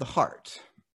intents of the heart.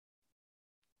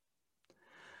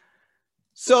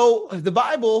 So the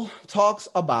Bible talks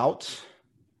about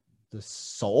the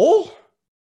soul,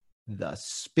 the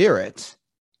spirit,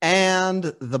 and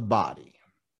the body,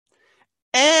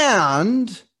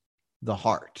 and the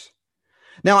heart.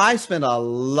 Now, I spend a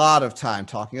lot of time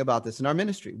talking about this in our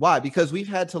ministry. Why? Because we've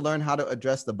had to learn how to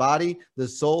address the body, the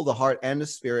soul, the heart, and the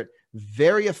spirit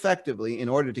very effectively in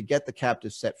order to get the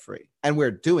captives set free. And we're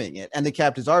doing it, and the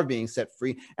captives are being set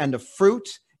free, and the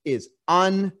fruit is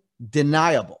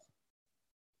undeniable.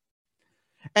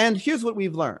 And here's what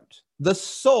we've learned. The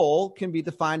soul can be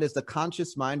defined as the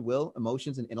conscious mind, will,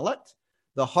 emotions, and intellect.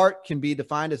 The heart can be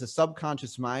defined as a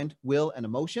subconscious mind, will, and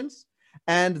emotions.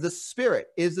 And the spirit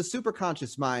is the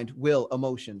superconscious mind, will,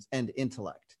 emotions, and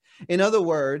intellect. In other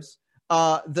words,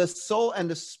 the soul and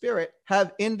the spirit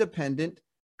have independent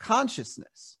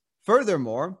consciousness.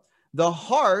 Furthermore, the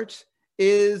heart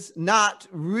is not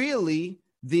really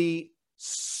the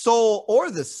soul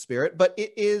or the spirit, but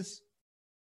it is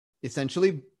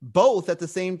essentially both at the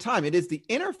same time. It is the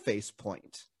interface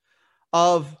point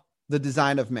of the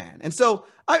design of man. And so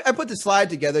I put the slide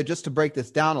together just to break this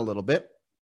down a little bit.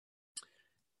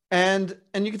 And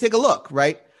you can take a look,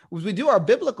 right? As we do our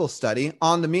biblical study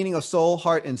on the meaning of soul,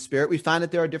 heart, and spirit, we find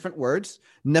that there are different words.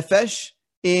 Nephesh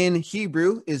in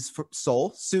Hebrew is for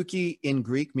soul. Suki in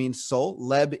Greek means soul.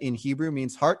 Leb in Hebrew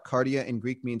means heart. Cardia in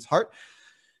Greek means heart.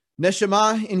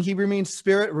 Neshama in Hebrew means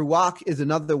spirit. Ruach is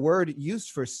another word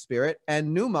used for spirit.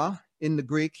 And pneuma in the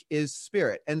Greek is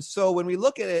spirit. And so when we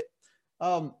look at it,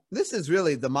 this is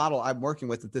really the model I'm working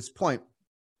with at this point.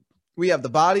 We have the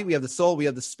body, we have the soul, we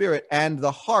have the spirit, and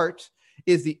the heart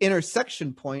is the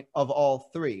intersection point of all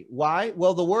three. Why?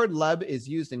 Well, the word leb is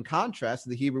used in contrast to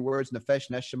the Hebrew words nefesh,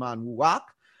 neshama, and ruach.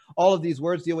 All of these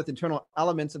words deal with internal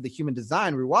elements of the human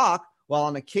design. Ruach, while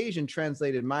on occasion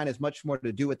translated mind, has much more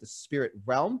to do with the spirit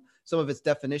realm. Some of its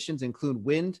definitions include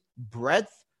wind,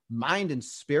 breath, mind, and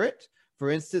spirit. For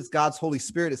instance, God's Holy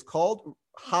Spirit is called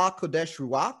Ha-Kodesh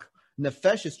Ruach.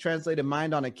 Nefesh is translated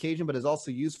mind on occasion, but is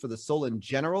also used for the soul in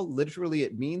general. Literally,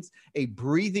 it means a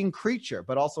breathing creature,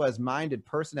 but also has mind and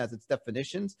person as its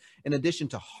definitions, in addition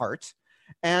to heart.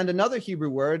 And another Hebrew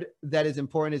word that is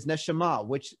important is neshama,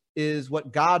 which is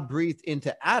what God breathed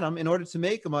into Adam in order to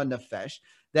make him a nefesh.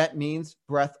 That means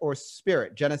breath or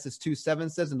spirit. Genesis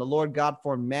 2:7 says, and the Lord God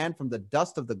formed man from the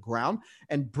dust of the ground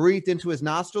and breathed into his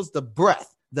nostrils the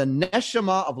breath, the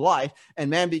neshama of life, and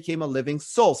man became a living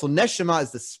soul. So neshama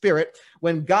is the spirit.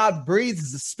 When God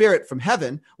breathes the spirit from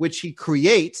heaven, which he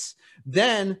creates,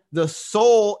 then the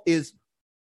soul is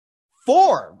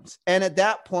formed. And at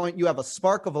that point, you have a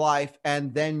spark of life,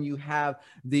 and then you have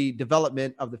the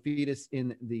development of the fetus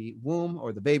in the womb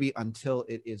or the baby until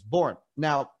it is born.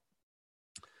 Now,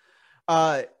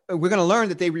 we're going to learn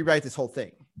that they rewrite this whole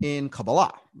thing in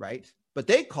Kabbalah, right? But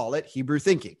they call it Hebrew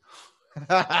thinking,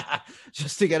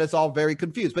 just to get us all very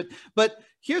confused. But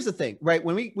here's the thing, right?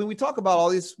 When we talk about all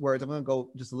these words, I'm going to go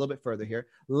just a little bit further here.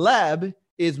 Leb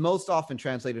is most often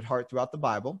translated heart throughout the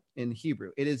Bible in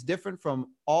Hebrew. It is different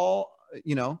from all,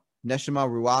 neshama,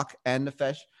 ruach, and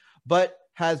nefesh, but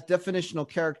has definitional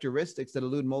characteristics that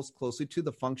allude most closely to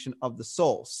the function of the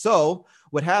soul. So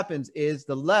what happens is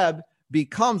the leb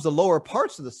becomes the lower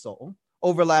parts of the soul,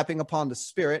 overlapping upon the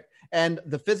spirit, and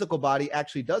the physical body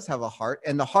actually does have a heart,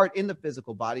 and the heart in the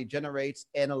physical body generates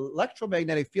an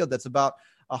electromagnetic field that's about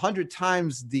 100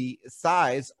 times the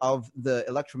size of the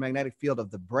electromagnetic field of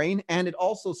the brain, and it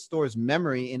also stores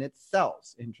memory in its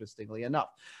cells, interestingly enough.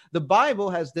 The Bible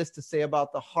has this to say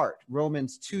about the heart,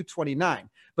 Romans 2:29,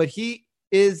 but he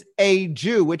is a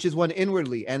Jew, which is one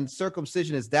inwardly, and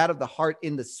circumcision is that of the heart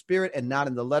in the spirit and not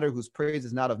in the letter, whose praise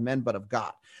is not of men, but of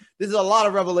God. This is a lot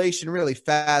of revelation really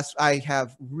fast. I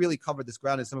have really covered this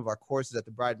ground in some of our courses at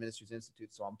the Bride Ministries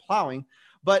Institute, so I'm plowing.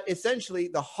 But essentially,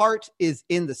 the heart is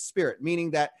in the spirit,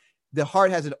 meaning that the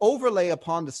heart has an overlay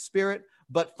upon the spirit,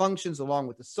 but functions along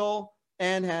with the soul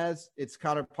and has its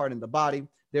counterpart in the body.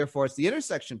 Therefore, it's the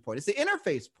intersection point. It's the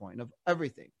interface point of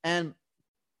everything. And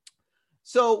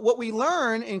so what we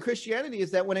learn in Christianity is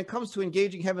that when it comes to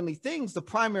engaging heavenly things, the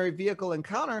primary vehicle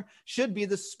encounter should be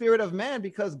the spirit of man,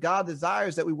 because God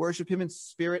desires that we worship him in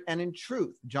spirit and in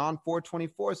truth. John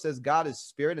 4:24 says God is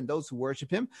spirit, and those who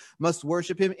worship him must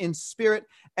worship him in spirit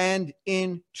and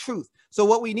in truth. So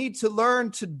what we need to learn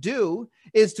to do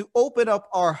is to open up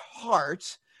our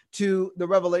heart to the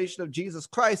revelation of Jesus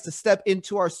Christ, to step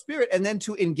into our spirit, and then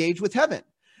to engage with heaven.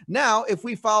 Now, if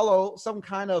we follow some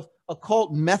kind of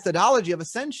occult methodology of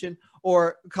ascension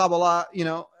or Kabbalah,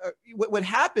 what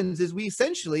happens is we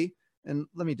essentially, and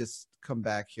let me just come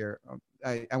back here.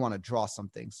 I want to draw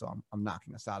something, so I'm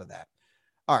knocking us out of that.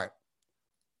 All right.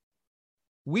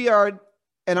 We are,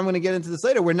 and I'm going to get into this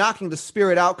later, we're knocking the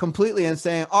spirit out completely and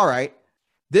saying, all right,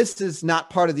 this is not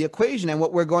part of the equation. And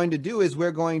what we're going to do is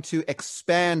we're going to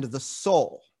expand the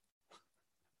soul.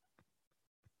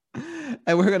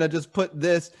 And we're going to just put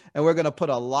this, and we're going to put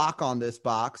a lock on this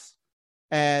box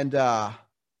and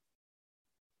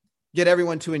get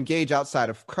everyone to engage outside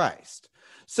of Christ.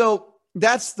 So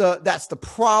that's the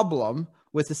problem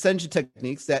with ascension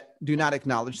techniques that do not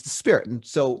acknowledge the spirit. And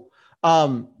so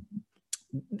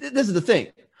this is the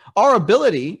thing. Our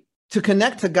ability to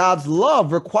connect to God's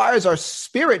love requires our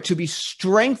spirit to be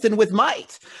strengthened with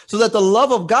might, so that the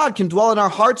love of God can dwell in our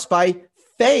hearts by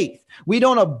faith. We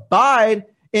don't abide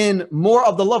in more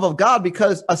of the love of God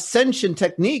because ascension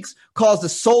techniques cause the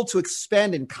soul to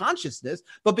expand in consciousness,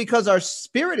 but because our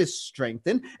spirit is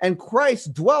strengthened and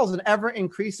Christ dwells in ever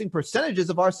increasing percentages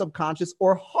of our subconscious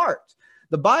or heart.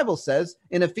 The Bible says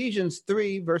in Ephesians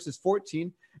 3 verses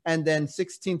 14 and then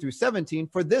 16 through 17,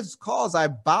 for this cause I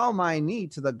bow my knee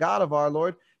to the God of our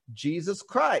Lord Jesus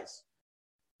Christ,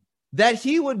 that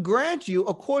he would grant you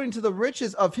according to the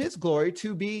riches of his glory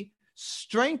to be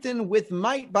strengthened with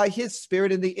might by his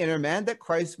spirit in the inner man, that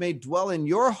Christ may dwell in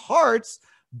your hearts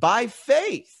by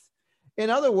faith. In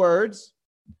other words,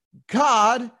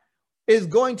 God is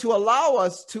going to allow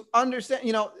us to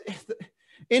understand,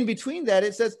 in between that,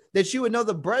 it says that you would know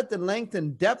the breadth and length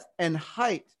and depth and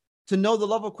height, to know the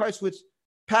love of Christ, which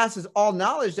passes all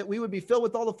knowledge, that we would be filled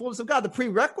with all the fullness of God. The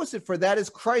prerequisite for that is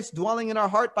Christ dwelling in our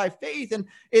heart by faith. And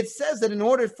it says that in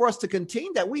order for us to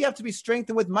contain that, we have to be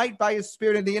strengthened with might by his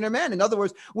spirit in the inner man. In other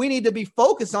words, we need to be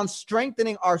focused on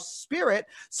strengthening our spirit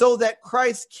so that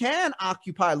Christ can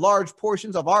occupy large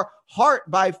portions of our heart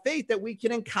by faith, that we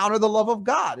can encounter the love of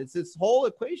God. It's this whole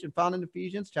equation found in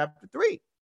Ephesians chapter 3.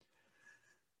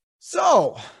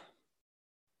 So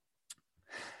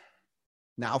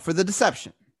now for the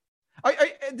deception. Are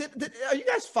you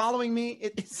guys following me?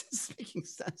 It's just making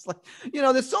sense. Like,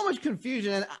 there's so much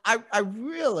confusion, and I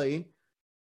really,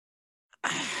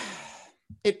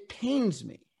 it pains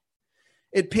me.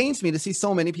 It pains me to see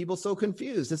so many people so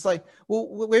confused. It's like,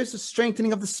 well, where's the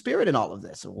strengthening of the spirit in all of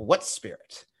this? Well, what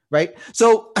spirit, right?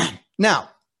 So now,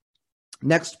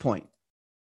 Next point.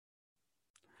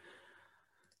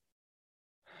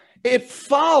 It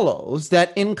follows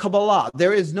that in Kabbalah,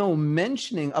 there is no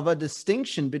mentioning of a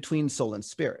distinction between soul and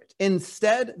spirit.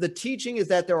 Instead, the teaching is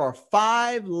that there are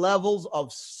 5 levels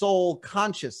of soul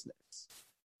consciousness.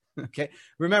 Okay,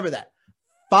 remember that.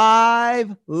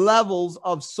 5 levels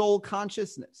of soul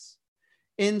consciousness.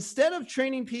 Instead of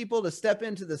training people to step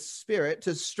into the spirit,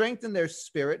 to strengthen their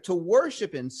spirit, to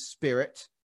worship in spirit,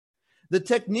 the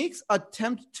techniques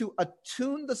attempt to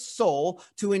attune the soul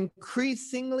to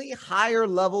increasingly higher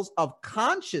levels of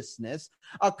consciousness,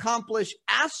 accomplish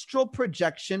astral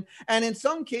projection, and in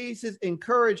some cases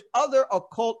encourage other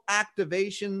occult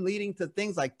activation, leading to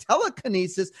things like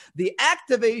telekinesis, the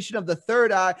activation of the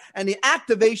third eye, and the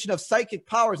activation of psychic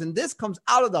powers. And this comes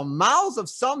out of the mouths of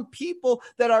some people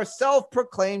that are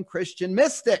self-proclaimed Christian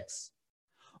mystics,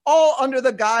 all under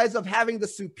the guise of having the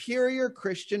superior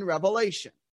Christian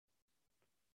revelation.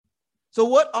 So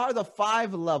what are the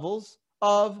 5 levels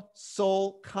of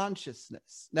soul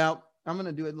consciousness? Now, I'm going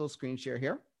to do a little screen share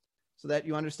here so that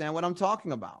you understand what I'm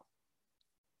talking about.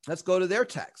 Let's go to their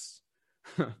text.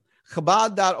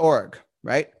 Chabad.org,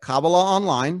 right? Kabbalah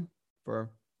Online,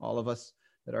 for all of us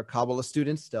that are Kabbalah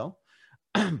students still.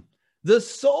 The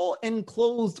soul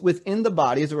enclosed within the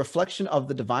body is a reflection of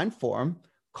the divine form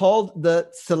called the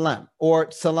Tselem, or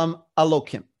Tselem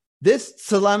Elokim. This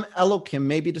Tselem Elokim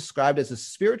may be described as a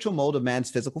spiritual mold of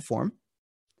man's physical form,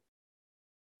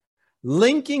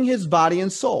 linking his body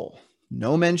and soul.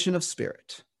 No mention of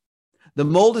spirit. The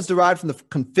mold is derived from the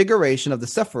configuration of the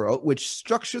Sephirot, which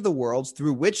structure the worlds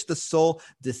through which the soul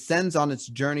descends on its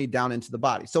journey down into the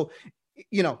body. So,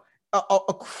 you know,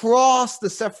 across the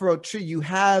Sephirot tree, you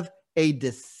have a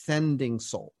descending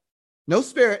soul. No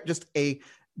spirit, just a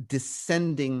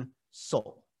descending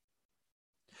soul.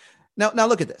 Now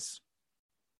look at this.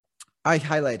 I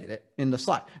highlighted it in the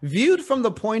slide. Viewed from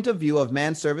the point of view of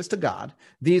man's service to God,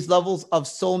 these levels of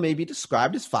soul may be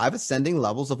described as 5 ascending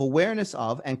levels of awareness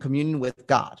of and communion with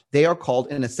God. They are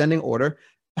called in ascending order.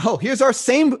 Oh, these are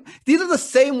the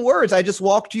same words I just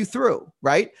walked you through,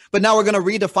 right? But now we're going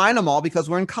to redefine them all because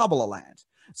we're in Kabbalah land.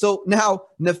 So now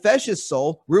Nefesh is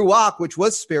soul, Ruach, which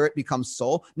was spirit, becomes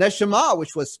soul, Neshama,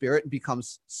 which was spirit,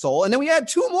 becomes soul. And then we add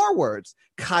 2 more words,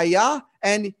 Kaya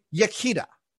and Yechida.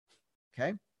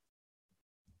 Okay.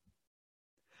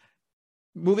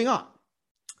 Moving on.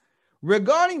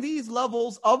 Regarding these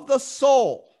levels of the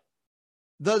soul,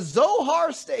 the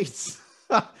Zohar states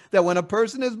that when a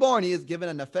person is born, he is given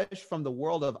a nefesh from the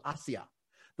world of Asiya,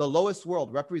 the lowest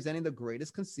world, representing the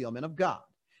greatest concealment of God.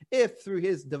 If through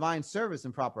his divine service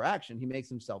and proper action, he makes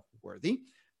himself worthy,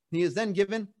 he is then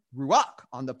given Ruach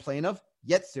on the plane of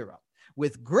Yetzirah.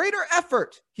 With greater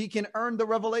effort, he can earn the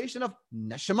revelation of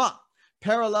Neshama,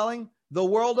 paralleling the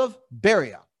world of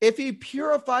Beria. If he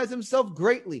purifies himself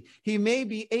greatly, he may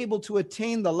be able to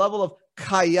attain the level of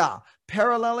Kaya,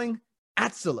 paralleling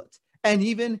Atzilut, and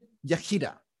even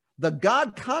Yechida, the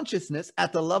God consciousness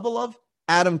at the level of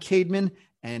Adam Caedmon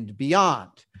and beyond.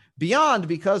 Beyond,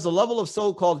 because the level of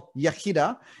so-called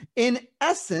Yechida, in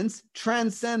essence,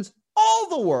 transcends all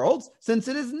the worlds, since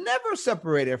it is never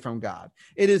separated from God.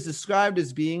 It is described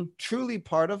as being truly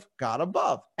part of God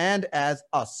above, and as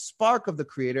a spark of the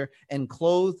Creator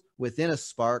enclosed within a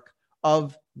spark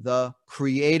of the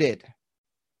created.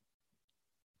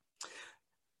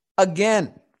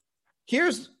 Again,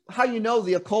 here's how you know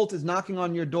the occult is knocking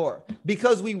on your door.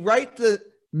 Because we write the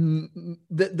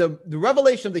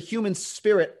revelation of the human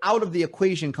spirit out of the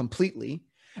equation completely,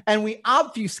 and we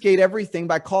obfuscate everything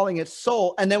by calling it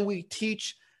soul, and then we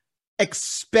teach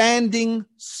expanding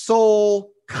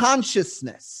soul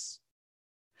consciousness.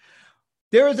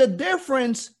 There is a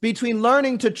difference between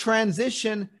learning to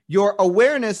transition your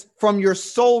awareness from your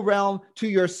soul realm to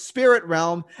your spirit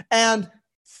realm and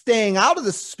staying out of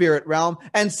the spirit realm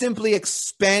and simply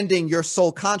expanding your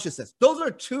soul consciousness. Those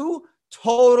are 2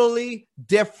 totally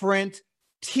different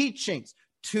teachings,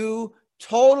 2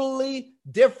 totally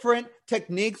different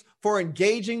techniques for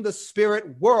engaging the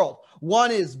spirit world.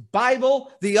 One is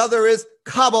Bible, the other is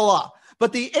Kabbalah.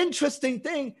 But the interesting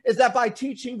thing is that by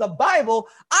teaching the Bible,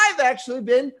 I've actually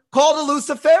been called a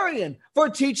Luciferian for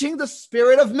teaching the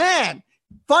spirit of man.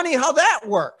 Funny how that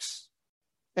works.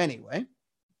 Anyway,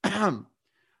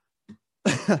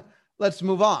 let's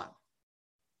move on.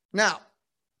 Now,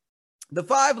 the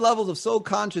 5 levels of soul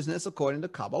consciousness according to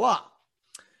Kabbalah.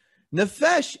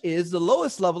 Nefesh is the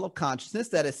lowest level of consciousness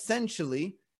that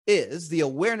essentially is the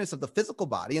awareness of the physical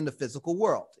body and the physical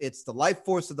world. It's the life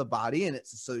force of the body, and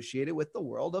it's associated with the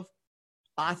world of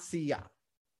Asiya.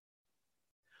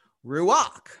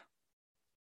 Ruach,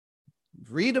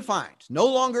 redefined, no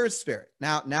longer a spirit.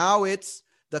 Now it's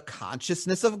the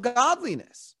consciousness of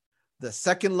godliness, the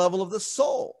second level of the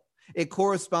soul. It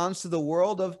corresponds to the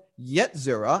world of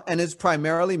Yetzirah and is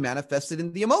primarily manifested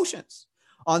in the emotions.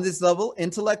 On this level,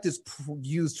 intellect is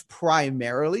used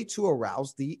primarily to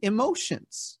arouse the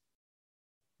emotions.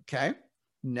 Okay?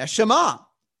 Neshama,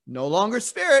 no longer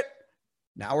spirit.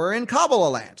 Now we're in Kabbalah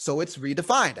land, so it's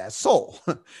redefined as soul.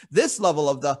 This level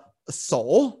of the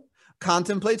soul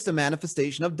contemplates the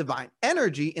manifestation of divine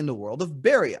energy in the world of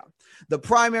Beria. The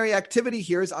primary activity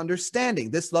here is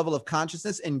understanding. This level of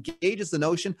consciousness engages the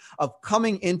notion of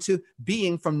coming into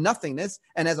being from nothingness,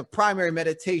 and as a primary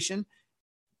meditation,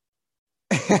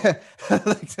 and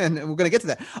we're going to get to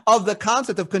that, of the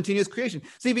concept of continuous creation.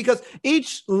 See, because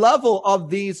each level of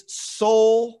these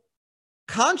soul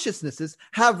consciousnesses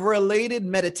have related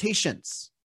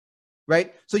meditations,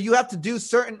 right? So you have to do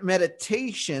certain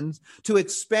meditations to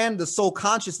expand the soul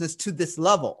consciousness to this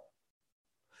level.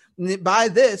 By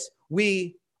this,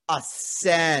 we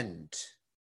ascend.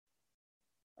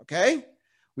 Okay?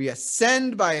 We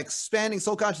ascend by expanding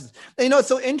soul consciousness. And you know, it's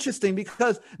so interesting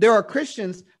because there are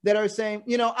Christians that are saying,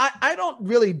 you know, I don't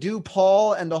really do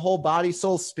Paul and the whole body,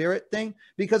 soul, spirit thing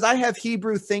because I have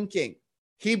Hebrew thinking,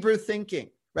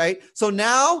 right? So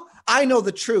now I know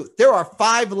the truth. There are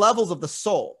 5 levels of the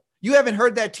soul. You haven't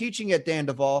heard that teaching yet, Dan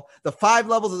Duvall. The 5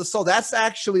 levels of the soul. That's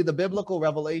actually the biblical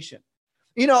revelation.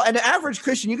 You know, an average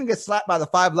Christian, you can get slapped by the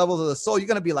 5 levels of the soul. You're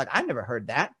going to be like, I never heard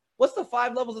that. What's the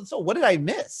 5 levels of the soul? What did I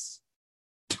miss?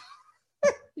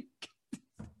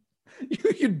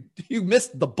 You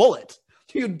missed the bullet.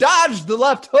 You dodged the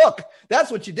left hook. That's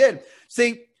what you did.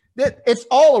 See, it's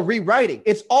all a rewriting.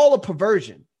 It's all a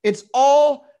perversion. It's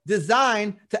all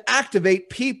designed to activate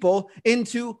people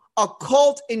into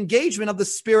occult engagement of the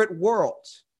spirit world.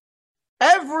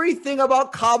 Everything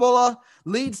about Kabbalah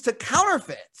leads to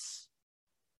counterfeits.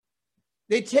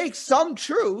 They take some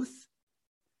truth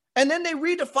and then they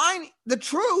redefine the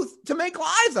truth to make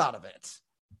lies out of it.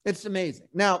 It's amazing.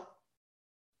 Now,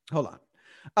 hold on.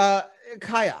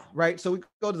 Kaya, right? So we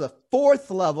go to the 4th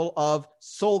level of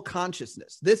soul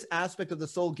consciousness. This aspect of the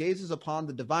soul gazes upon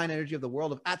the divine energy of the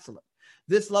world of Atzilut.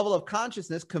 This level of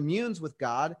consciousness communes with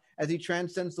God as he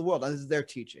transcends the world. And this is their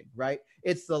teaching, right?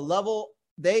 It's the level,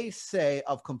 they say,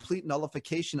 of complete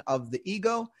nullification of the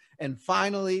ego. And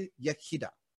finally, Yechida,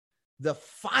 the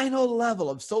final level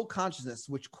of soul consciousness,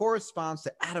 which corresponds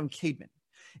to Adam Caedmon.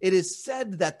 It is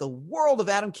said that the world of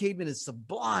Adam Caedmon is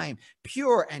sublime,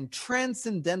 pure, and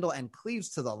transcendental and cleaves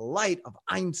to the light of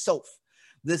Ein Sof.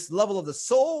 This level of the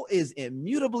soul is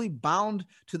immutably bound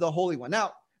to the Holy One.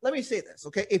 Now, let me say this,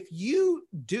 okay? If you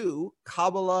do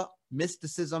Kabbalah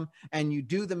mysticism and you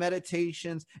do the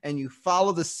meditations and you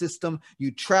follow the system,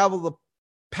 you travel the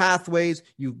pathways,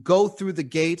 you go through the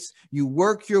gates, you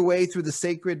work your way through the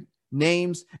sacred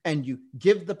names, and you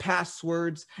give the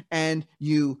passwords, and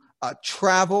you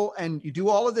travel, and you do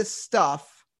all of this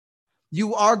stuff,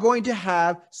 you are going to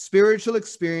have spiritual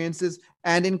experiences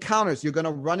and encounters. You're going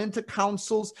to run into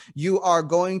councils. You are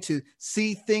going to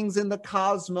see things in the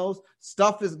cosmos.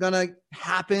 Stuff is going to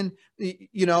happen,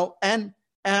 you know, and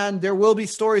there will be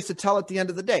stories to tell at the end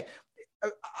of the day.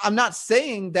 I'm not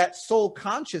saying that soul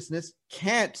consciousness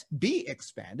can't be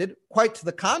expanded. Quite to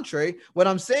the contrary. What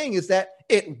I'm saying is that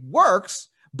it works,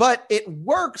 but it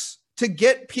works to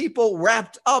get people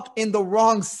wrapped up in the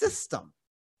wrong system.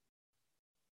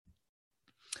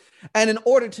 And in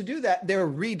order to do that, they're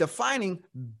redefining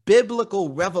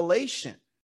biblical revelation.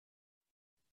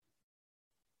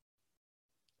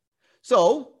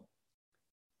 So,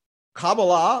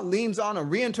 Kabbalah leans on a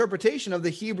reinterpretation of the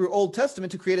Hebrew Old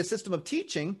Testament to create a system of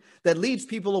teaching that leads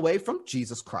people away from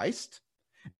Jesus Christ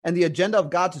and the agenda of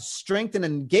God to strengthen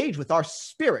and engage with our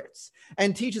spirits,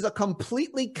 and teaches a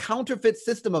completely counterfeit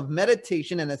system of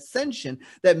meditation and ascension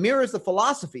that mirrors the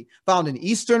philosophy found in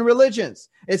Eastern religions,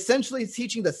 essentially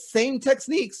teaching the same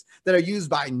techniques that are used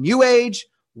by New Age,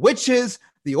 witches,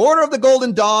 the Order of the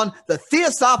Golden Dawn, the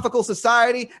Theosophical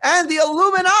Society, and the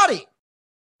Illuminati.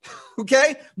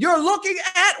 Okay? You're looking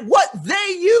at what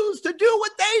they use to do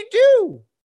what they do.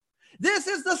 This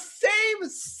is the same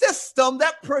system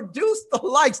that produced the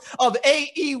likes of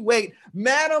A.E. Waite,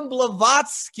 Madame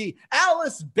Blavatsky,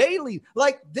 Alice Bailey.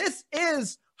 Like, this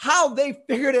is how they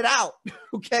figured it out.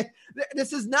 Okay?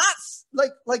 This is not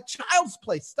like child's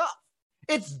play stuff.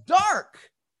 It's dark.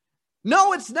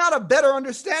 No, it's not a better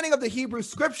understanding of the Hebrew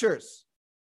scriptures.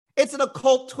 It's an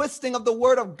occult twisting of the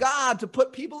word of God to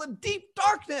put people in deep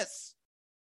darkness.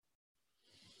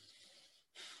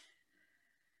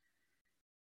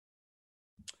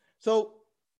 So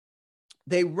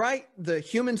they write the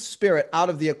human spirit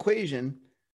out of the equation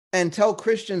and tell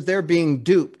Christians they're being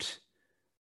duped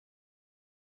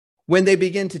when they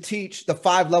begin to teach the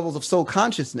 5 levels of soul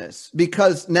consciousness,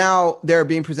 because now they're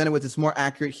being presented with this more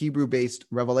accurate Hebrew-based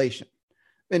revelation.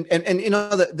 And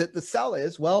the sell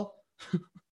is, well,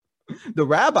 the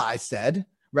rabbi said,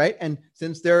 right? And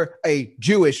since they're a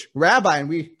Jewish rabbi and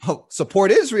we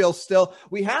support Israel still,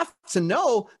 we have to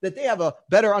know that they have a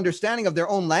better understanding of their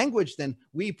own language than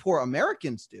we poor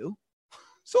Americans do.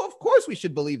 So of course we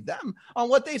should believe them on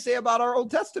what they say about our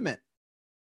Old Testament.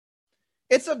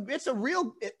 It's a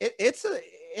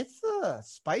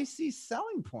spicy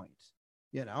selling point,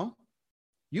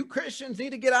 You Christians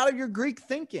need to get out of your Greek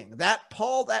thinking. That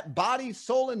Paul, that body,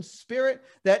 soul, and spirit,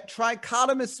 that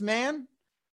trichotomous man.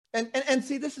 And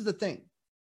see, this is the thing.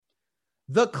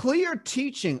 The clear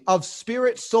teaching of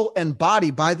spirit, soul, and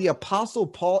body by the Apostle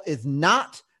Paul is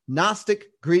not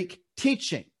Gnostic Greek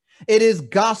teaching. It is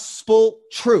gospel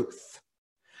truth.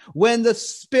 When the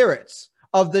spirits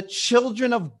of the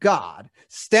children of God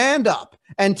stand up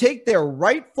and take their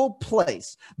rightful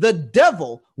place, the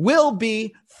devil will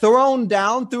be thrown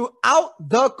down throughout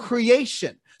the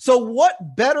creation. So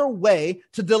what better way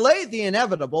to delay the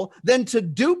inevitable than to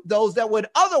dupe those that would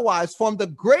otherwise form the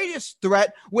greatest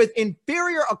threat with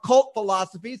inferior occult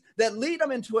philosophies that lead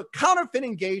them into a counterfeit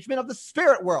engagement of the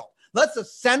spirit world? Let's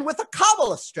ascend with a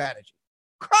Kabbalah strategy.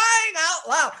 Crying out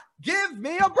loud, give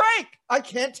me a break. I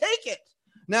can't take it.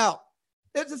 Now,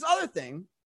 there's this other thing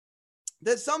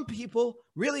that some people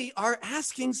really are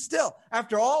asking still.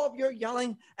 After all of your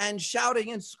yelling and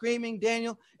shouting and screaming,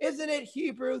 Daniel, isn't it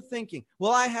Hebrew thinking?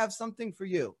 Well, I have something for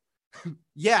you.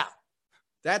 Yeah,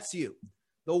 that's you.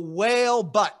 The whale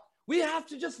butt. We have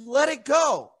to just let it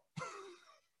go.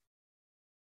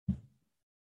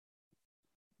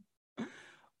 We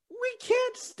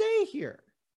can't stay here.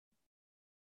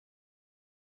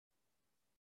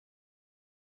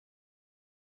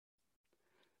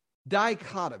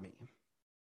 Dichotomy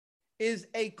is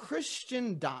a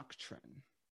Christian doctrine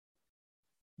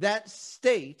that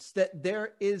states that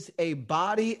there is a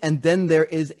body and then there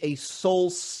is a soul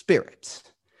spirit.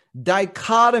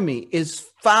 Dichotomy is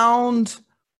found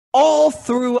all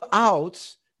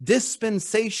throughout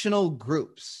dispensational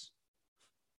groups.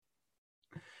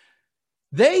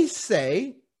 They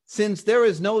say, since there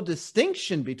is no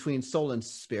distinction between soul and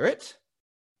spirit,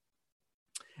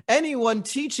 anyone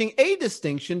teaching a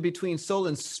distinction between soul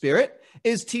and spirit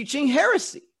is teaching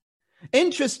heresy.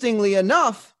 Interestingly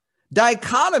enough,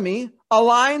 dichotomy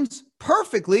aligns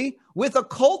perfectly with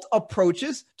occult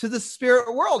approaches to the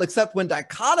spirit world, except when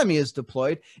dichotomy is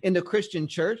deployed in the Christian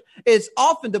church, it's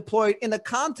often deployed in the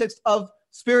context of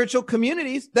spiritual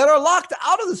communities that are locked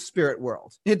out of the spirit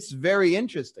world. It's very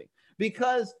interesting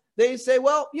because they say,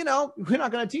 well, we're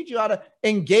not going to teach you how to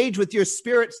engage with your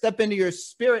spirit, step into your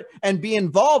spirit, and be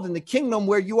involved in the kingdom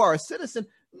where you are a citizen.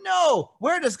 No,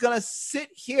 we're just going to sit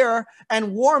here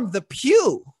and warm the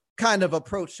pew kind of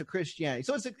approach to Christianity.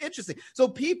 So it's interesting. So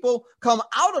people come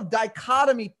out of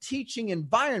dichotomy teaching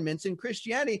environments in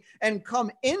Christianity and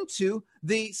come into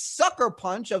the sucker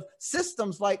punch of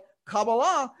systems like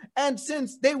Kabbalah. And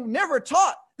since they never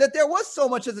taught that there was so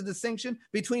much of a distinction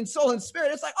between soul and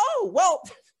spirit, it's like, oh, well,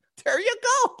 there you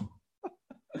go.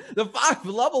 The 5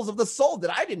 levels of the soul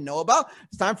that I didn't know about.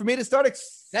 It's time for me to start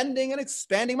extending and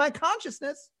expanding my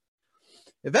consciousness.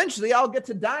 Eventually, I'll get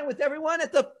to dine with everyone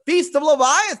at the Feast of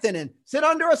Leviathan and sit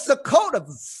under a sukkot of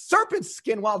serpent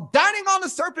skin while dining on the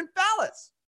serpent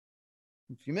phallus.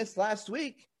 If you missed last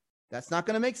week, that's not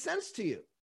going to make sense to you.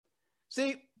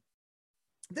 See,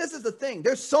 this is the thing.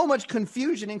 There's so much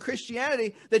confusion in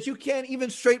Christianity that you can't even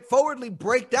straightforwardly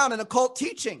break down an occult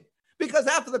teaching. Because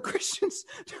after the Christians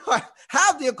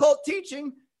have the occult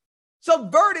teaching,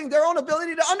 subverting their own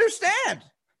ability to understand.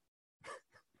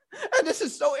 And this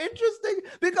is so interesting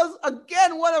because,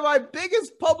 again, one of my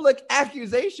biggest public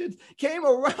accusations came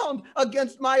around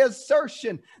against my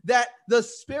assertion that the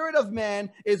spirit of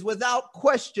man is without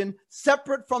question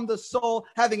separate from the soul,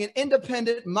 having an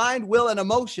independent mind, will, and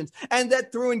emotions, and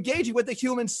that through engaging with the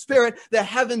human spirit, the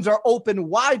heavens are open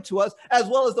wide to us, as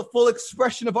well as the full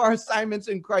expression of our assignments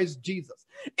in Christ Jesus.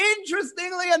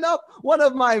 Interestingly enough, one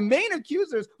of my main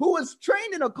accusers, who was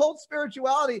trained in occult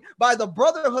spirituality by the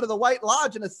Brotherhood of the White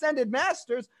Lodge and Ascended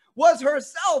Masters, was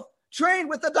herself trained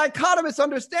with the dichotomous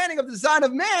understanding of the design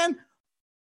of man,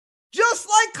 just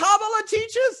like Kabbalah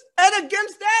teaches. And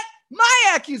against that,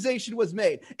 my accusation was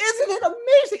made. Isn't it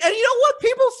amazing? And you know what?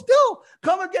 People still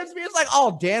come against me. It's like,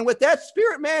 oh, Dan, with that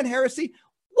spirit man heresy,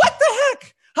 what the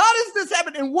heck? How does this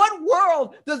happen? In what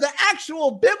world does the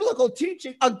actual biblical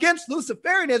teaching against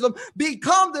Luciferianism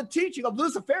become the teaching of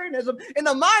Luciferianism in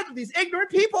the minds of these ignorant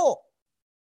people?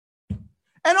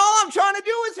 And all I'm trying to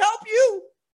do is help you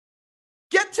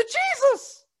get to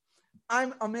Jesus.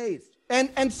 I'm amazed.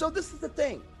 And so this is the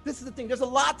thing. There's a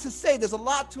lot to say. There's a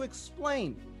lot to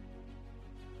explain.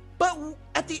 But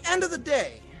at the end of the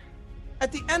day,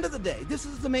 this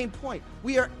is the main point.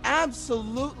 We are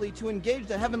absolutely to engage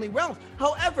the heavenly realms.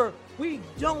 However, we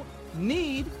don't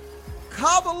need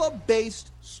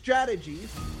Kabbalah-based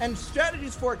strategies and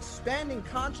strategies for expanding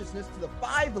consciousness to the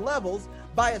 5 levels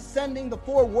by ascending the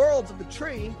 4 worlds of the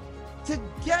tree to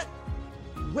get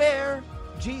where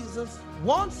Jesus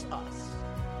wants us.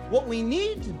 What we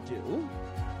need to do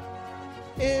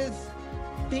is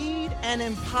feed and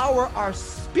empower our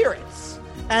spirits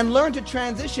and learn to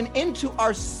transition into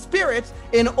our spirits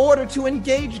in order to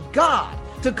engage God,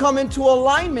 to come into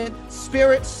alignment,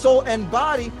 spirit, soul, and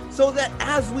body, so that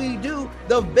as we do,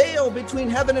 the veil between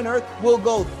heaven and earth will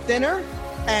go thinner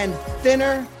and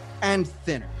thinner and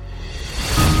thinner.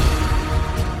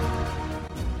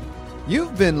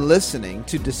 You've been listening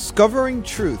to Discovering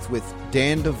Truth with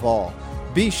Dan Duvall.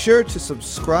 Be sure to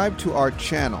subscribe to our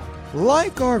channel,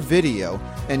 like our video,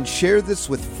 and share this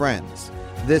with friends.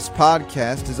 This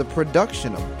podcast is a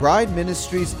production of Bride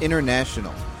Ministries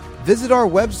International. Visit our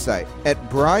website at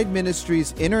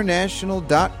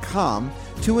brideministriesinternational.com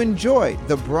to enjoy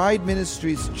the Bride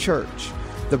Ministries Church,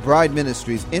 the Bride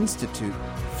Ministries Institute,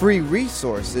 free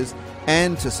resources,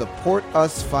 and to support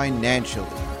us financially.